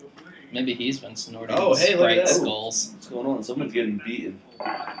home. Maybe he's been snorting Oh, hey, look at Sprite that. skulls. What's going on? Someone's getting beaten.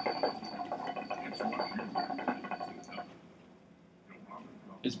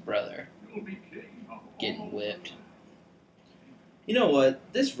 His brother getting whipped. you know what?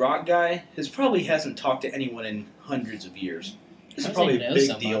 This rock guy probably hasn't talked to anyone in hundreds of years. This How is does probably he a know big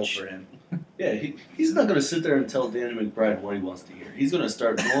so deal much? for him. Yeah, he's not going to sit there and tell Danny McBride what he wants to hear. He's going to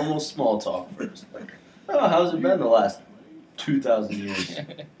start normal small talk first. Like, oh, how's it been the last 2,000 years?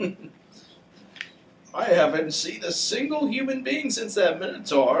 I haven't seen a single human being since that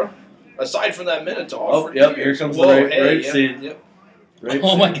Minotaur. Aside from that Minotaur. Oh, for yep, years. here comes Whoa, the rape, hey, rape yep, scene. Yep. Rape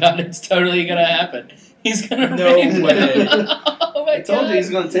Oh my scene. god, it's totally gonna happen. He's gonna No rape way. him. Oh my I told god. you he's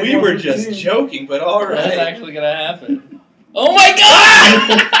going to take We over were the just team. joking, but all That's right. actually gonna happen. Oh my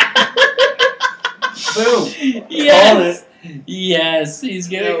god! Boom. Yes! Yes, he's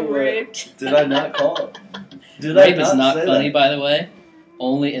getting No way. raped. Did I not call it? Did Rape I not is not say funny, that? by the way.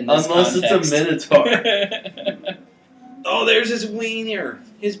 Only in this Unless context. it's a Minotaur. Oh, there's his wiener.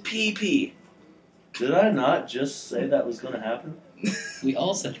 His pee-pee. Did I not just say that was going to happen? We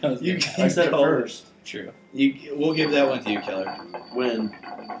all said that was You gonna can't- happen. I said it call it. first. True. We'll give that one to you, Keller. When?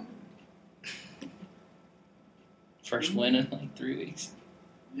 First win in like 3 weeks.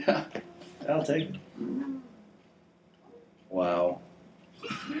 Yeah, I'll take it. Wow.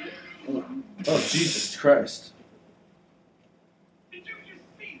 Oh, Jesus Christ. Did you just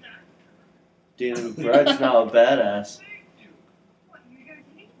see that? Danny McBride's now a badass. What, you were going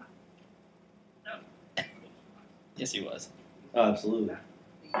to meet one? Yes, he was. Oh, absolutely.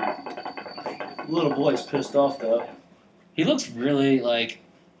 Little boy's pissed off, though. He looks really, like,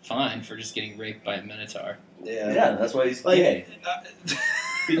 fine for just getting raped by a Minotaur. Yeah. Yeah, that's why he's Like, gay.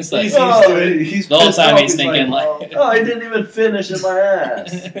 It's like, He's used to it. He's the whole pissed time off, he's thinking, like... oh, I didn't even finish in my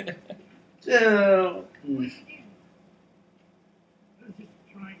ass. Ew. What are you doing? I'm just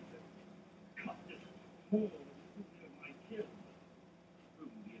trying to cut this hole in my kill. Boom,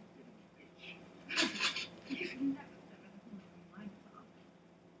 you bitch. You never said anything like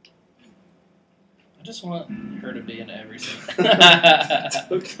that. I just want her to be in every scene.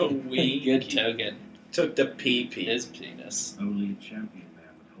 Took the wing. Good token. Took the pee-pee. His penis. Only a champion man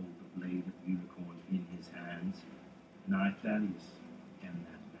would hold the blade of unicorn in his hands, and I, Thaddeus, am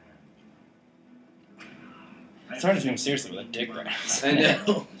that man. It's hard to take him seriously with a dick right now. I know.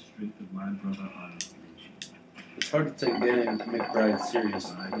 The strength of my brother I will mention. It's hard to take Danny McBride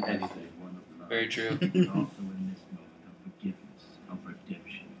serious I in was anything. one of love, Very true. but also in this moment of forgiveness, of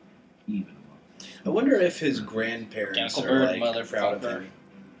redemption, even amongst I wonder if his grandparents Jackal are bird, like proud of motherfucker. him.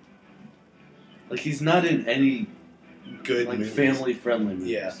 Like, he's not in any, Good like, movies. family-friendly movies.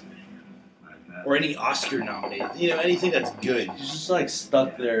 Yeah. my battle. Or any Oscar nominated. You know, anything that's good. He's just, like,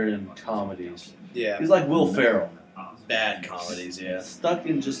 stuck there in comedies. Yeah. He's like Will Ferrell. Bad comedies, yeah. Stuck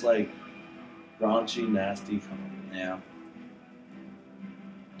in just, like, raunchy, nasty comedy. Yeah.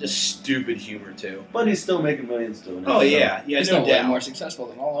 Just stupid humor, too. But he's still making millions doing it. Oh, so yeah. Yeah, He's no still way doubt. more successful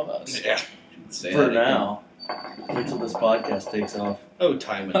than all of us. Yeah. Say For that again. now. Until this podcast takes off. Oh,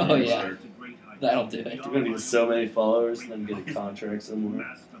 time and Oh, news, yeah. sir. That'll do it. You're going to get so many followers and then get a contract somewhere.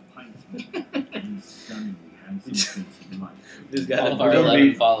 Master Pintsman, and stunningly handsome prince of life. Just All gotta of our gonna 11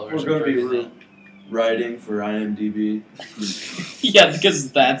 be- followers We're are going to be crazy. writing for IMDb. Yeah,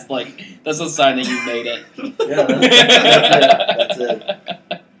 because that's a sign that you made it. Yeah, that's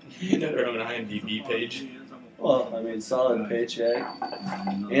it. You know their own IMDb page. Well, I mean, solid paycheck.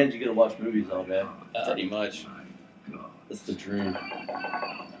 And you get to watch movies all day. Pretty much. That's the dream.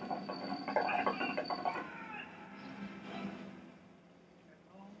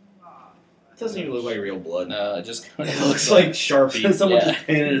 It doesn't even look like real blood. No, it just kind It of looks like Sharpie. Someone Yeah. just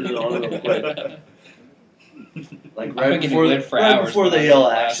painted it on real quick. Like I'm thinking it went for hours. before they but yell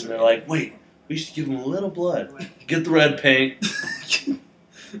not action, they're like, wait, we should give him a little blood. Get the red paint.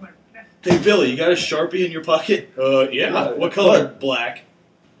 Hey, Billy, you got a Sharpie in your pocket? Yeah. What color? Black.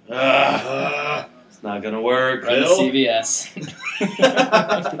 It's not gonna work. Run to Bill? CVS.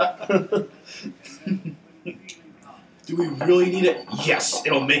 Do we really need it? Yes,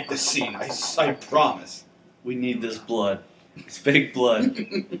 it'll make the scene. I promise. We need this blood. It's fake blood.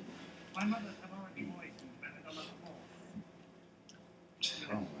 My mother have already voiced better than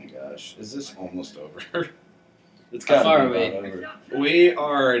before. Oh my gosh, is this almost over? It's How got far to are be we? about over. We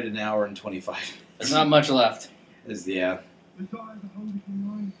are at an hour and 25. There's not much left. Yeah. The thought of the whole little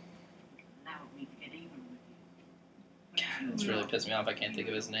mind Allowed me to get even with you. God, it's really pissed me off. I can't think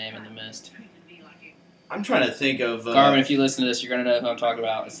of his name in the mist. Treated me like you. I'm trying to think of. Garmin, if you listen to this, you're gonna know who I'm talking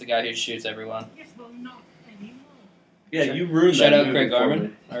about. It's the guy who shoots everyone. Yes, well, not anymore. Yeah, you ruined Shout that out movie Craig for Garmin,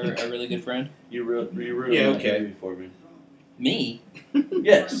 me. our really good friend. You ruined Yeah, that okay. movie for me. Me?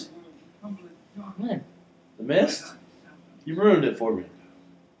 Yes. When? The Mist? You ruined it for me.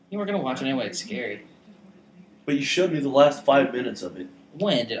 You weren't gonna watch it anyway. It's scary. But you showed me the last 5 minutes of it.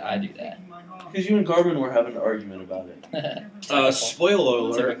 When did I do that? Because you and Garmin were having an argument about it. Typical. Spoiler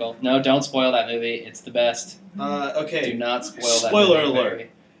alert. Typical. No, don't spoil that movie. It's the best. Do Okay. not spoil that Spoiler movie. alert.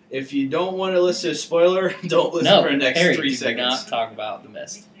 If you don't want to listen to spoiler, don't listen No, for the next Harry, 3 do seconds. not talk about The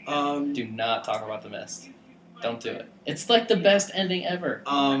Mist. Um. Do not talk about The Mist. Don't do it. It's like the best ending ever.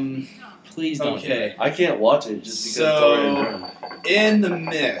 Please don't do Okay. it. I can't watch it just because So- Dorian ruined it. In the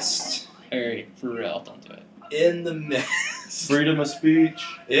mist. Harry, for real, don't do it. In the mist. Freedom of speech.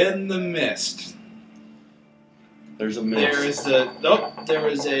 In the mist. There's a mist. There is the nope. There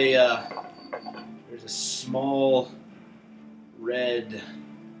was a there's a small red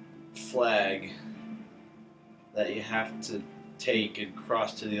flag that you have to take and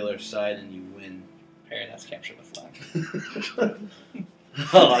cross to the other side, and you win. Harry, that's capture the flag.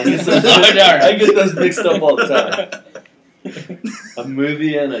 Oh, I get those, Oh, darn. I get those mixed up all the time. A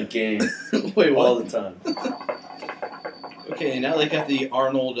movie and a game. Wait, All what? the time. Okay, now they got the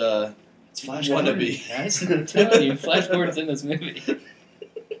Arnold. It's Flash Wannabe. Gordon, guys. I'm telling you, Flash Gordon's in this movie.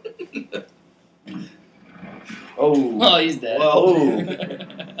 Oh. Oh, he's dead. Whoa.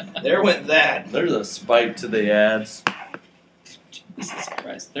 There went that. There's a spike to the ads. Jesus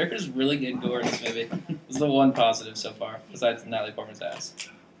Christ. There is really good gore in this movie. It's the one positive so far, besides Natalie Portman's ass.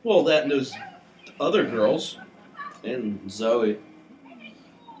 Well, that and those other girls. And Zoe.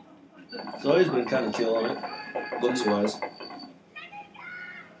 Zoe's been kind of killing it. Looks wise.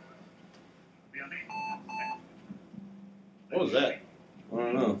 What was that? I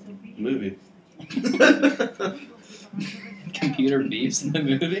don't know. Movie. Computer beefs in the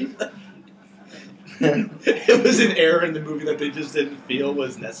movie? It was an error in the movie that they just didn't feel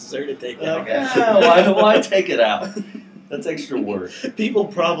was necessary to take out. Why take it out? That's extra work. People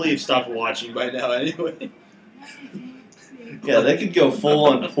probably have stopped watching by now anyway. Yeah, they could go full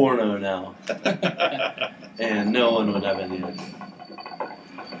on porno now, and no one would have any idea.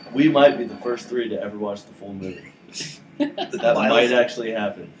 We might be the first 3 to ever watch the full movie. That might actually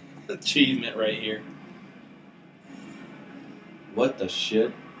happen. Achievement right here. What the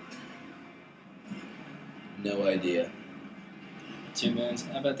shit? No idea. 2 moons.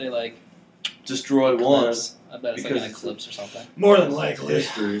 I bet they like Destroy one. eclipse. I bet it's like an Because- eclipse or something. More than likely.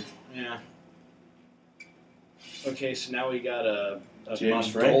 History. Yeah. Okay, so now we got a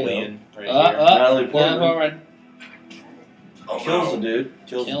James Mongolian right here. Natalie Yeah, Portman Portman. kills the dude.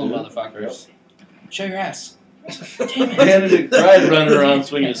 Kills Kill the him, dude. motherfuckers. Show your ass. Benedict Bride running around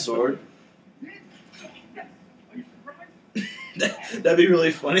swinging a sword. That'd be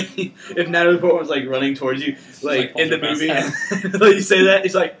really funny if Natalie Portman was like running towards you, like like, in the hold movie, your and like, you say that,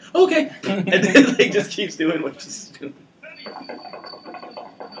 he's like, okay, and then like just keeps doing what she's doing.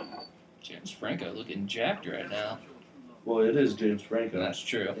 James Franco looking jacked right now. Well, it is James Franco. That's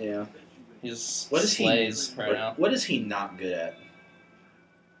true. Yeah. He's What is he- slays right now. What is he not good at?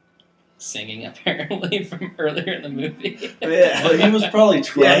 Singing, apparently, from earlier in the movie. Yeah. But he was probably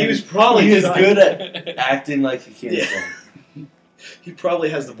trying. Yeah, he was probably He is trying. good at acting like he can't Yeah. sing. He probably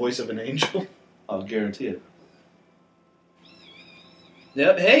has the voice of an angel. I'll guarantee it.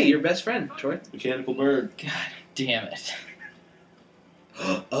 Yep. Hey, your best friend, Troy. Mechanical Bird. God damn it.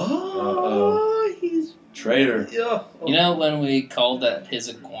 Uh-oh. He's Traitor. yeah. You know when we called that his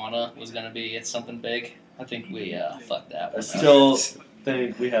iguana was going to be something big? I think we fucked that I one up. still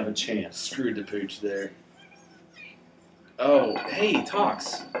think we have a chance. Screwed the pooch there. Oh, hey,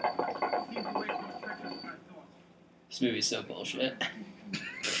 Tox. This movie's so bullshit.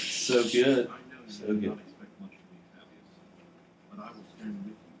 So good. So good.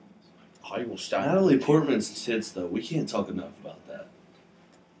 I will stop. Natalie Portman's tits, though, we can't talk enough about that.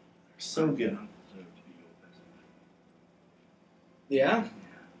 They're so good. Yeah.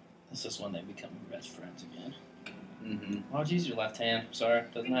 This is when they become best friends again. Mm-hmm. Why would you use your left hand? Sorry,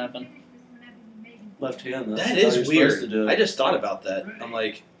 doesn't happen. Left hand. That's That how you're is supposed weird. to do it. I just thought about that. I'm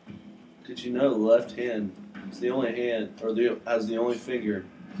like, Did you know the left hand is the only hand, or has the only finger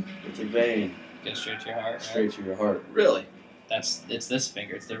with a vein Go straight to your heart. Right? straight to your heart? really? It's this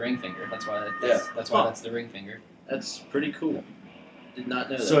finger. It's the ring finger. That's why. Yeah. That's why that's the ring finger. That's pretty cool. Did not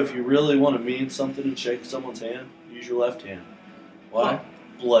know that. So if you really want to mean something and shake someone's hand, use your left hand. Why? Huh.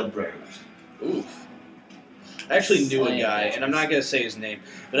 Blood brothers. Oof. I actually knew a Slam guy, and I'm not gonna say his name,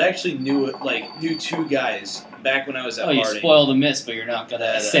 but I actually knew two guys back when I was at Oh, you Harding. spoiled the miss, but you're not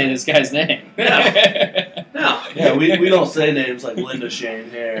gonna say this guy's name. No. No. Yeah, we don't say names like Linda Shane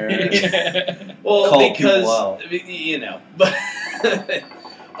Hare. Well, Call because people out. you know, but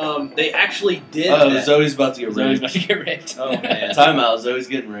they actually did. Oh, that. Zoe's about to get He's always raped. about to get raped. Oh man. Time out. Zoe's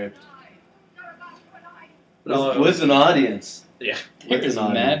getting raped. With an audience. Yeah. There's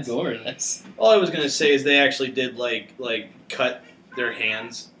an mad audience. gore in this. All I was gonna say is they actually did like cut their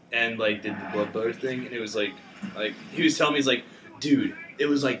hands and like did the blood brother thing, and it was like he was telling me, he's like, dude, it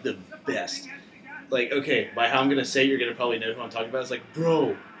was like the best. Like, okay, by how I'm gonna say it, you're gonna probably know who I'm talking about. It's like,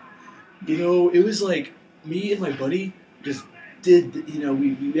 bro, you know, it was like me and my buddy just did, you know,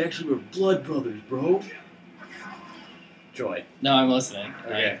 we actually were blood brothers, bro. Joy. No, I'm listening.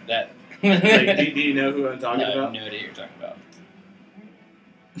 Okay. That. Like, do you know who I'm talking no, I about? have no idea what you're talking about.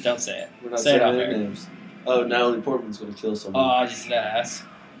 Don't say it. We're not Say it saying off their air. names. Oh, Natalie Portman's going to kill Oh, someone. just that ass.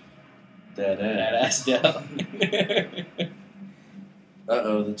 That That ass. ass down.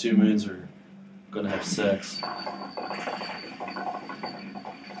 Uh-oh, the two moons are going to have sex.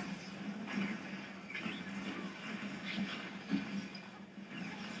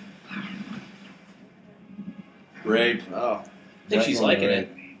 Rape. Oh, I think she's liking it.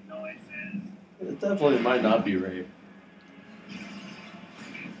 It definitely might not be rape.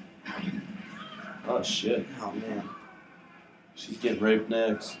 Oh, shit. Oh man, She's getting raped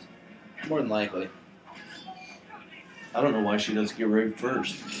next. more than likely. I don't know why she doesn't get raped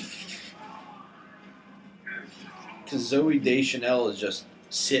first. Because Zoe Deschanel is just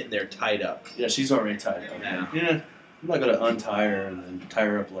sitting there tied up. Yeah, she's already tied up. Yeah. I'm not going to untie her and then tie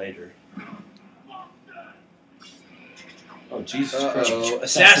her up later. Oh, Jesus Christ. Uh-oh.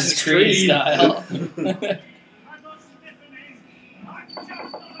 Assassin's Creed style.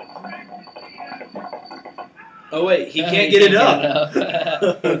 Oh wait, he can't get it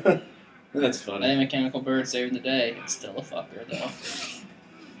up. That's funny. Hey, Mechanical Bird saving the day. It's still a fucker though.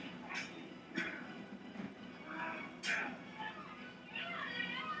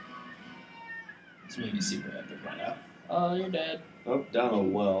 This movie's super epic right now. Oh, you're dead. Oh, down a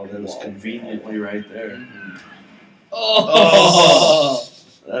well. That was conveniently right there. Oh!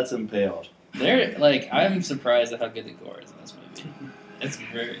 That's impaled. They're like, I'm surprised at how good the gore is in this movie. It's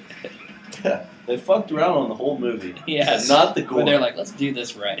very good. Yeah, they fucked around on the whole movie. Yes. But not the gore. But they're like, let's do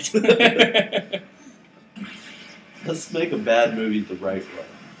this right. Let's make a bad movie the right way.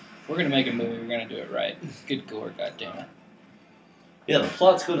 If we're gonna make a movie, we're gonna do it right. Good gore, goddammit. Yeah, the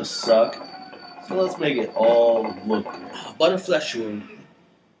plot's gonna suck. So let's make it all look good. Butterflesh wound.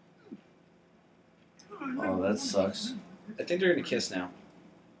 Oh, that sucks. I think they're gonna kiss now.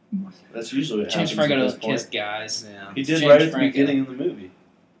 That's usually what James happens Franco at this doesn't point. kiss guys. Yeah. He did James right at the Franco. beginning of the movie.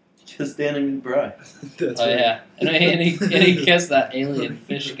 Kissed Danny McBride. That's Oh yeah, and he kissed that alien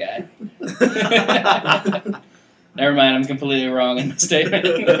fish guy. Never mind, I'm completely wrong in the statement.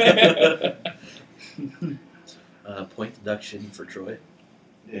 Point deduction for Troy.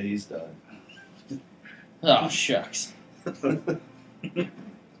 Yeah, he's done. Oh shucks.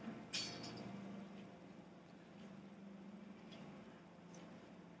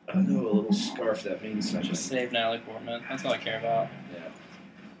 I know a little scarf that means something. Just save Natalie Portman. That's all I care about.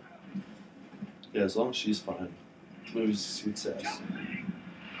 Yeah. Yeah, as long as she's fine. Movie's a success.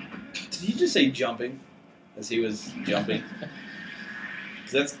 Did he just say jumping? As he was jumping?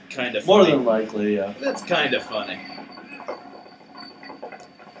 'Cause that's kind of More funny. than likely, yeah. That's kind of funny.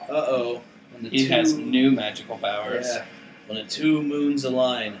 Uh-oh. When the He has new magical powers. Yeah. When the two moons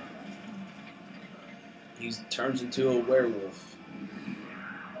align, he turns into a werewolf.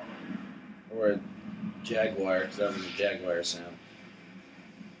 Or a jaguar, because that was a jaguar sound.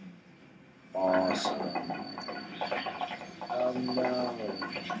 Awesome. Oh no.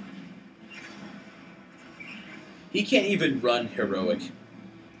 He can't even run heroic.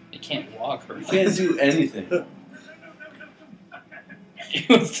 He can't walk her. You can't do anything. He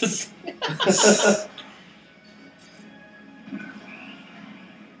wants to say-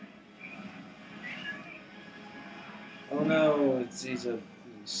 He's a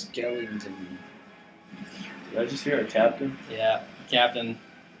skeleton. Did I just hear a captain? Yeah, Captain.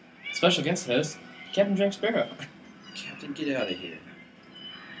 Special guest host, Captain Jack Sparrow. Captain, get out of here.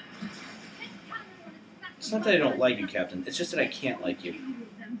 It's not that I don't like you, Captain. It's just that I can't like you.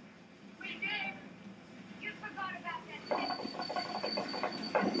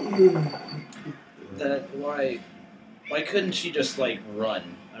 Why couldn't she just like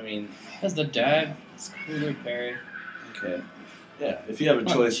run? I mean, Because the dive is cooler, Perry. okay. Yeah, if you have a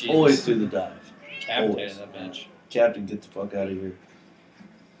Oh, choice, jeez. always do the dive. Captain Always. that bitch. Captain, get the fuck out of here.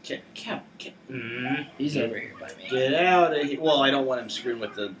 He's over here by me. Get out of here. Well, I don't want him screwing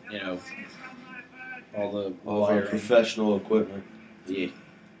with the, all the All of our wiring. professional equipment. Yeah.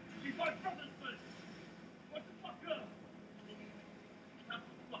 She's my brother's first. What the fuck up? Not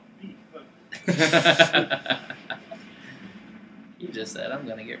the fuck me first. You just said I'm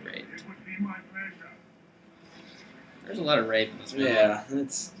gonna get raped. It would be my pleasure. There's a lot of rape in this movie. Yeah,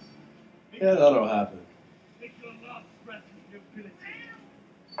 it's. Yeah, that'll happen. Take your last breath with nobility.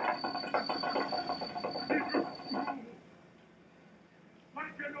 I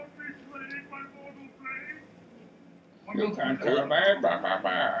cannot be slain by mortal blade. You can't kill me.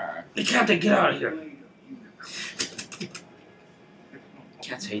 The Captain, get out of here.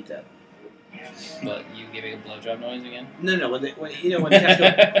 Cats hate that. But you giving a blowjob noise again? No, when cats go.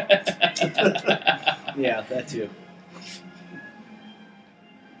 Yeah, that too.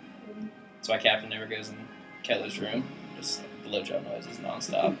 That's why Captain never goes in Keller's room. Just blowjob noises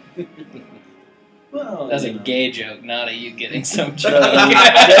nonstop. Well, That's a you know. gay joke, not a you getting some joke.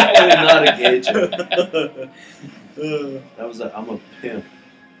 Definitely not a gay joke. That was a I'm a pimp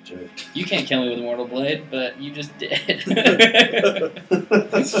joke. You can't kill me with a mortal blade, but you just did.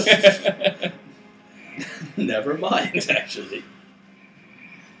 Never mind, actually.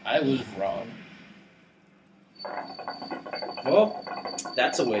 I was wrong. Well,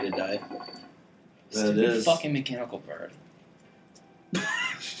 that's a way to die. That Stupid is. fucking mechanical bird.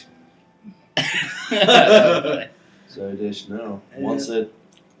 So dish no. Wants it,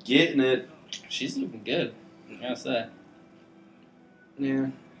 getting it. She's looking good. I gotta say. Yeah.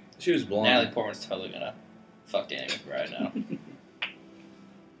 She was blonde. Natalie Portman's totally gonna fuck Danny McBride now.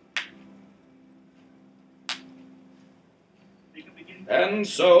 And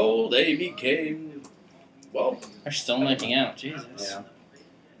so they became. Well, They're still making out. Jesus. yeah.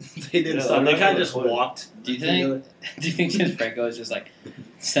 They didn't Yeah, stop. They I'm kind not of just gonna quit. walked. Do you think? Do you think James Franco is just like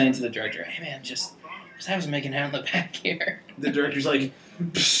saying to the director, "Hey man, just I was making out in the back here." The director's like,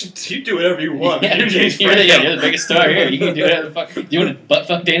 "You do whatever you want. Yeah, You're James you're Franco." the biggest star here. You can do whatever the fuck. Do you want to butt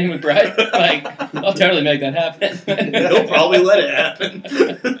fuck Danny McBride? Like, I'll totally make that happen. He'll probably let it happen.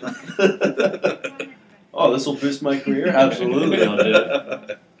 Oh, this will boost my career? Absolutely, I'll do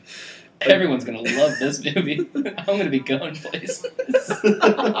it. Everyone's gonna love this movie. I'm gonna be going places.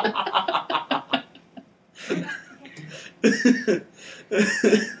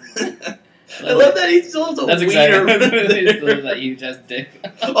 I love that he still has a That's wiener. exactly that huge ass dick.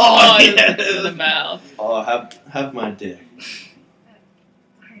 Oh, in yeah. the mouth. Oh, have my dick.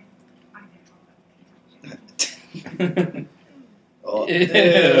 Oh,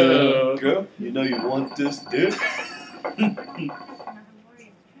 Ew. Girl, you know you want this dick?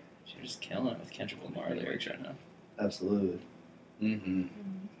 She's just killing it with Kendrick Lamar lyrics right now. Absolutely. Mm-hmm.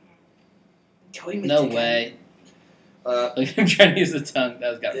 No way. Look, I'm trying to use the tongue. That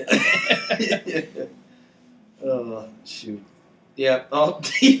was got. Oh, shoot. Yeah. Oh,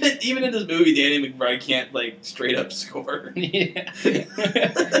 even in this movie, Danny McBride can't like straight up score. Yeah.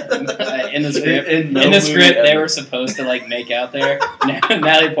 In the script, In no in the movie script, they ever. were supposed to like make out there.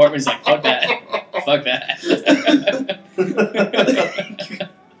 Natalie Portman's like, "Fuck that, fuck that."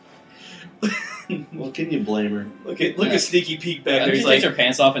 Well, can you blame her? Look at Sneaky Pete back I there. think He's she like, takes her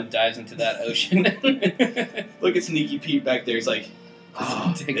pants off and dives into that ocean. look at Sneaky Pete back there. He's like,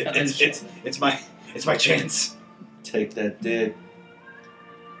 oh, Take that on it's my chance. Take that dick.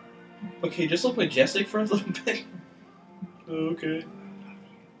 Okay, just look majestic for a little bit. Okay.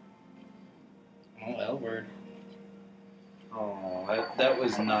 Oh, L word. Oh, that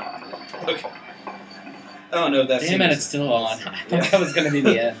was not. Okay. I don't know if that's. Damn it, it's still on. I thought that was gonna be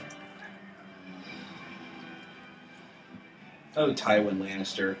the end. Oh, Tywin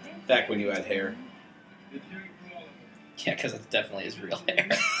Lannister. Back when you had hair. Yeah, because it definitely is real hair.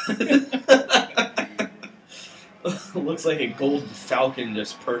 Looks like a gold falcon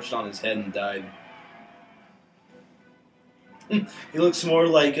just perched on his head and died. He looks more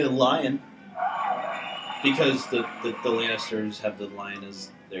like a lion. Because the Lannisters have the lion as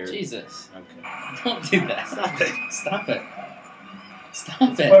their... Jesus. Okay. Don't do that. Stop it. Stop it.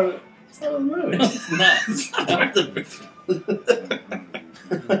 Stop it. It's part of the movie. No, it's not. It's not part of the movie. Are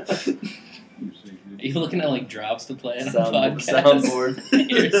you looking at like drops to play on a Sound- podcast? soundboard.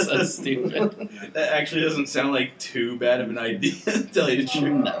 You're so stupid. That actually doesn't sound like too bad of an idea, to tell you the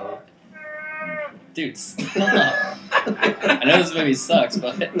truth. No. Dude, stop. I know this movie sucks,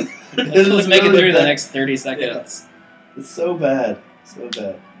 but let's make it through the next 30 seconds. It's so bad. So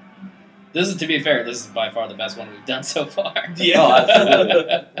bad. This is, to be fair, this is by far the best one we've done so far. Yeah. Oh,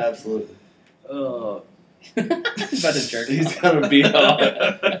 absolutely. Absolutely. Oh. He's about to jerk He's off. gonna beat off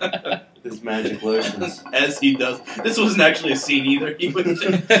his magic lotions. As he does. This wasn't actually a scene either. He was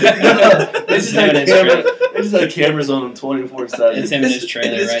just, They just had It's camera- they just had cameras on him 24/7. It's him in his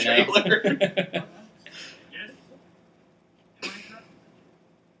trailer in his right trailer. now. Yes? Am I interrupting?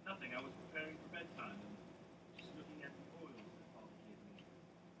 Nothing. I was preparing for bedtime and just looking at the oils that Bob gave me.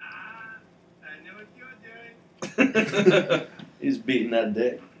 I know what you're doing. He's beating that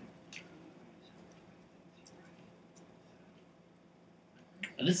dick.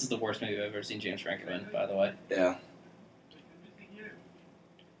 This is the worst movie I've ever seen James Franco in, by the way. Yeah.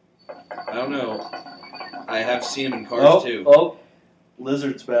 I don't know. I have seen him in Cars 2. Oh,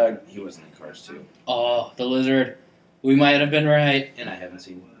 Lizard's back. He wasn't in Cars 2. Oh, the lizard. We might have been right. And I haven't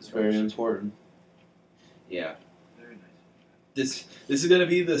seen It's very important. Yeah. This is gonna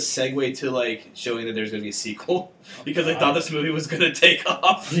be the segue to like showing that there's gonna be a sequel because I thought this movie was gonna take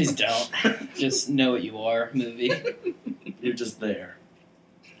off. Please don't. Just know what you are, movie. You're just there.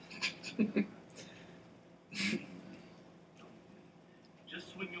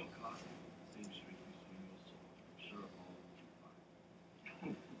 Just swing your car. Same street you swing your soul. I'm sure all will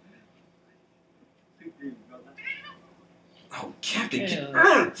be fine. Oh, Captain!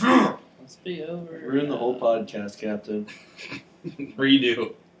 Yeah. Let's be over. We're in the whole podcast, Captain.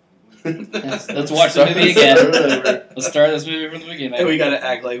 Redo. Let's watch the movie again. Let's start this movie from the And beginning. we gotta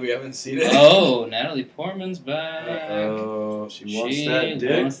act like we haven't seen it. Oh, Natalie Portman's back. Oh, she wants She that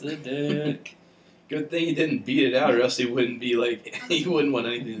dick. wants the dick. Good thing he didn't beat it out, or else he wouldn't be like he wouldn't want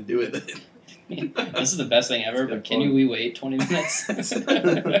anything to do with it. This is the best thing ever, but can we wait 20 minutes? I was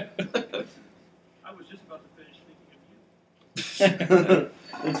just about to finish thinking of you.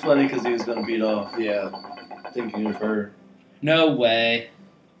 It's funny because he was going to beat off Yeah. thinking of her. No way.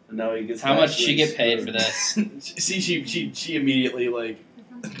 And now he gets How much did she actually get paid for screwed. this? See, she immediately like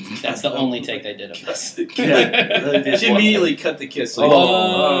That's the only take they did of this. Yeah, they did she one immediately cut the kiss. Oh, Like,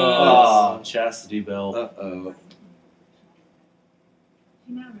 oh, chastity belt. uh-oh.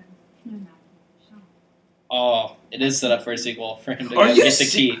 Oh, it is set up for a sequel for him to Are go you get the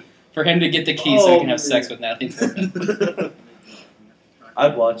key. For him to get the key so he can have sex with Natalie Portman.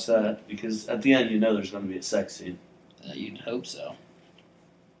 I'd watch that because at the end you know there's going to be a sex scene. You'd hope so.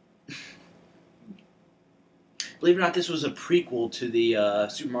 Believe it or not, this was a prequel to the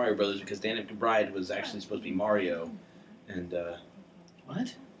Super Mario Brothers because Danny McBride was actually supposed to be Mario, and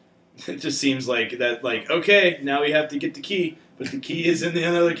What? it just seems like that. Like, okay, now we have to get the key, but the key is in the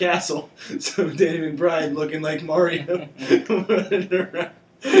other castle. So Danny McBride looking like Mario running around.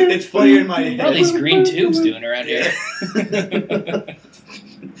 It's funnier in my head. What are these green tubes doing around here? That's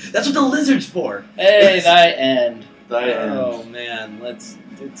what the lizard's for. Hey, thy end. Diane. Oh man, it's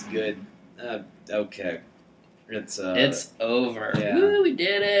good. Okay, it's over. yeah. Woo, we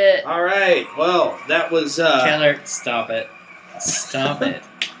did it. all right. Well, that was Keller, stop it. Stop it.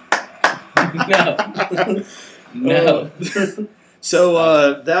 No. No.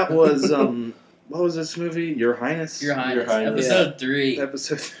 So that was what was this movie? Your Highness. Your Highness. Highness. Episode 3.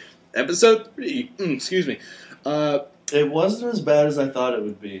 Episode 3. Excuse me. It wasn't as bad as I thought it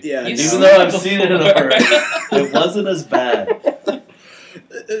would be. Yeah, You've Even seen though it I've seen it in a before. hurry, it wasn't as bad.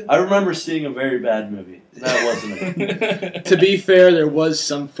 I remember seeing a very bad movie. That wasn't it. to be fair, there was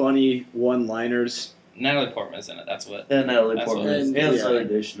some funny one-liners. Natalie Portman's in it, that's what. And Natalie That's Portman. what- And yeah. Zoe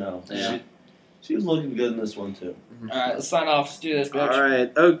Deschanel. Yeah. She was looking good in this one, too. Alright, let's sign off. Let's do this, bitch. All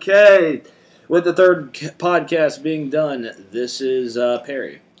right, okay. With the third podcast being done, this is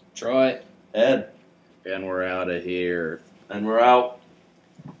Perry. Troy. Ed. And we're out of here. And we're out.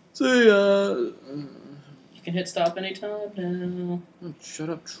 See ya. You can hit stop anytime now. Shut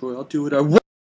up, Troy. I'll do what I want.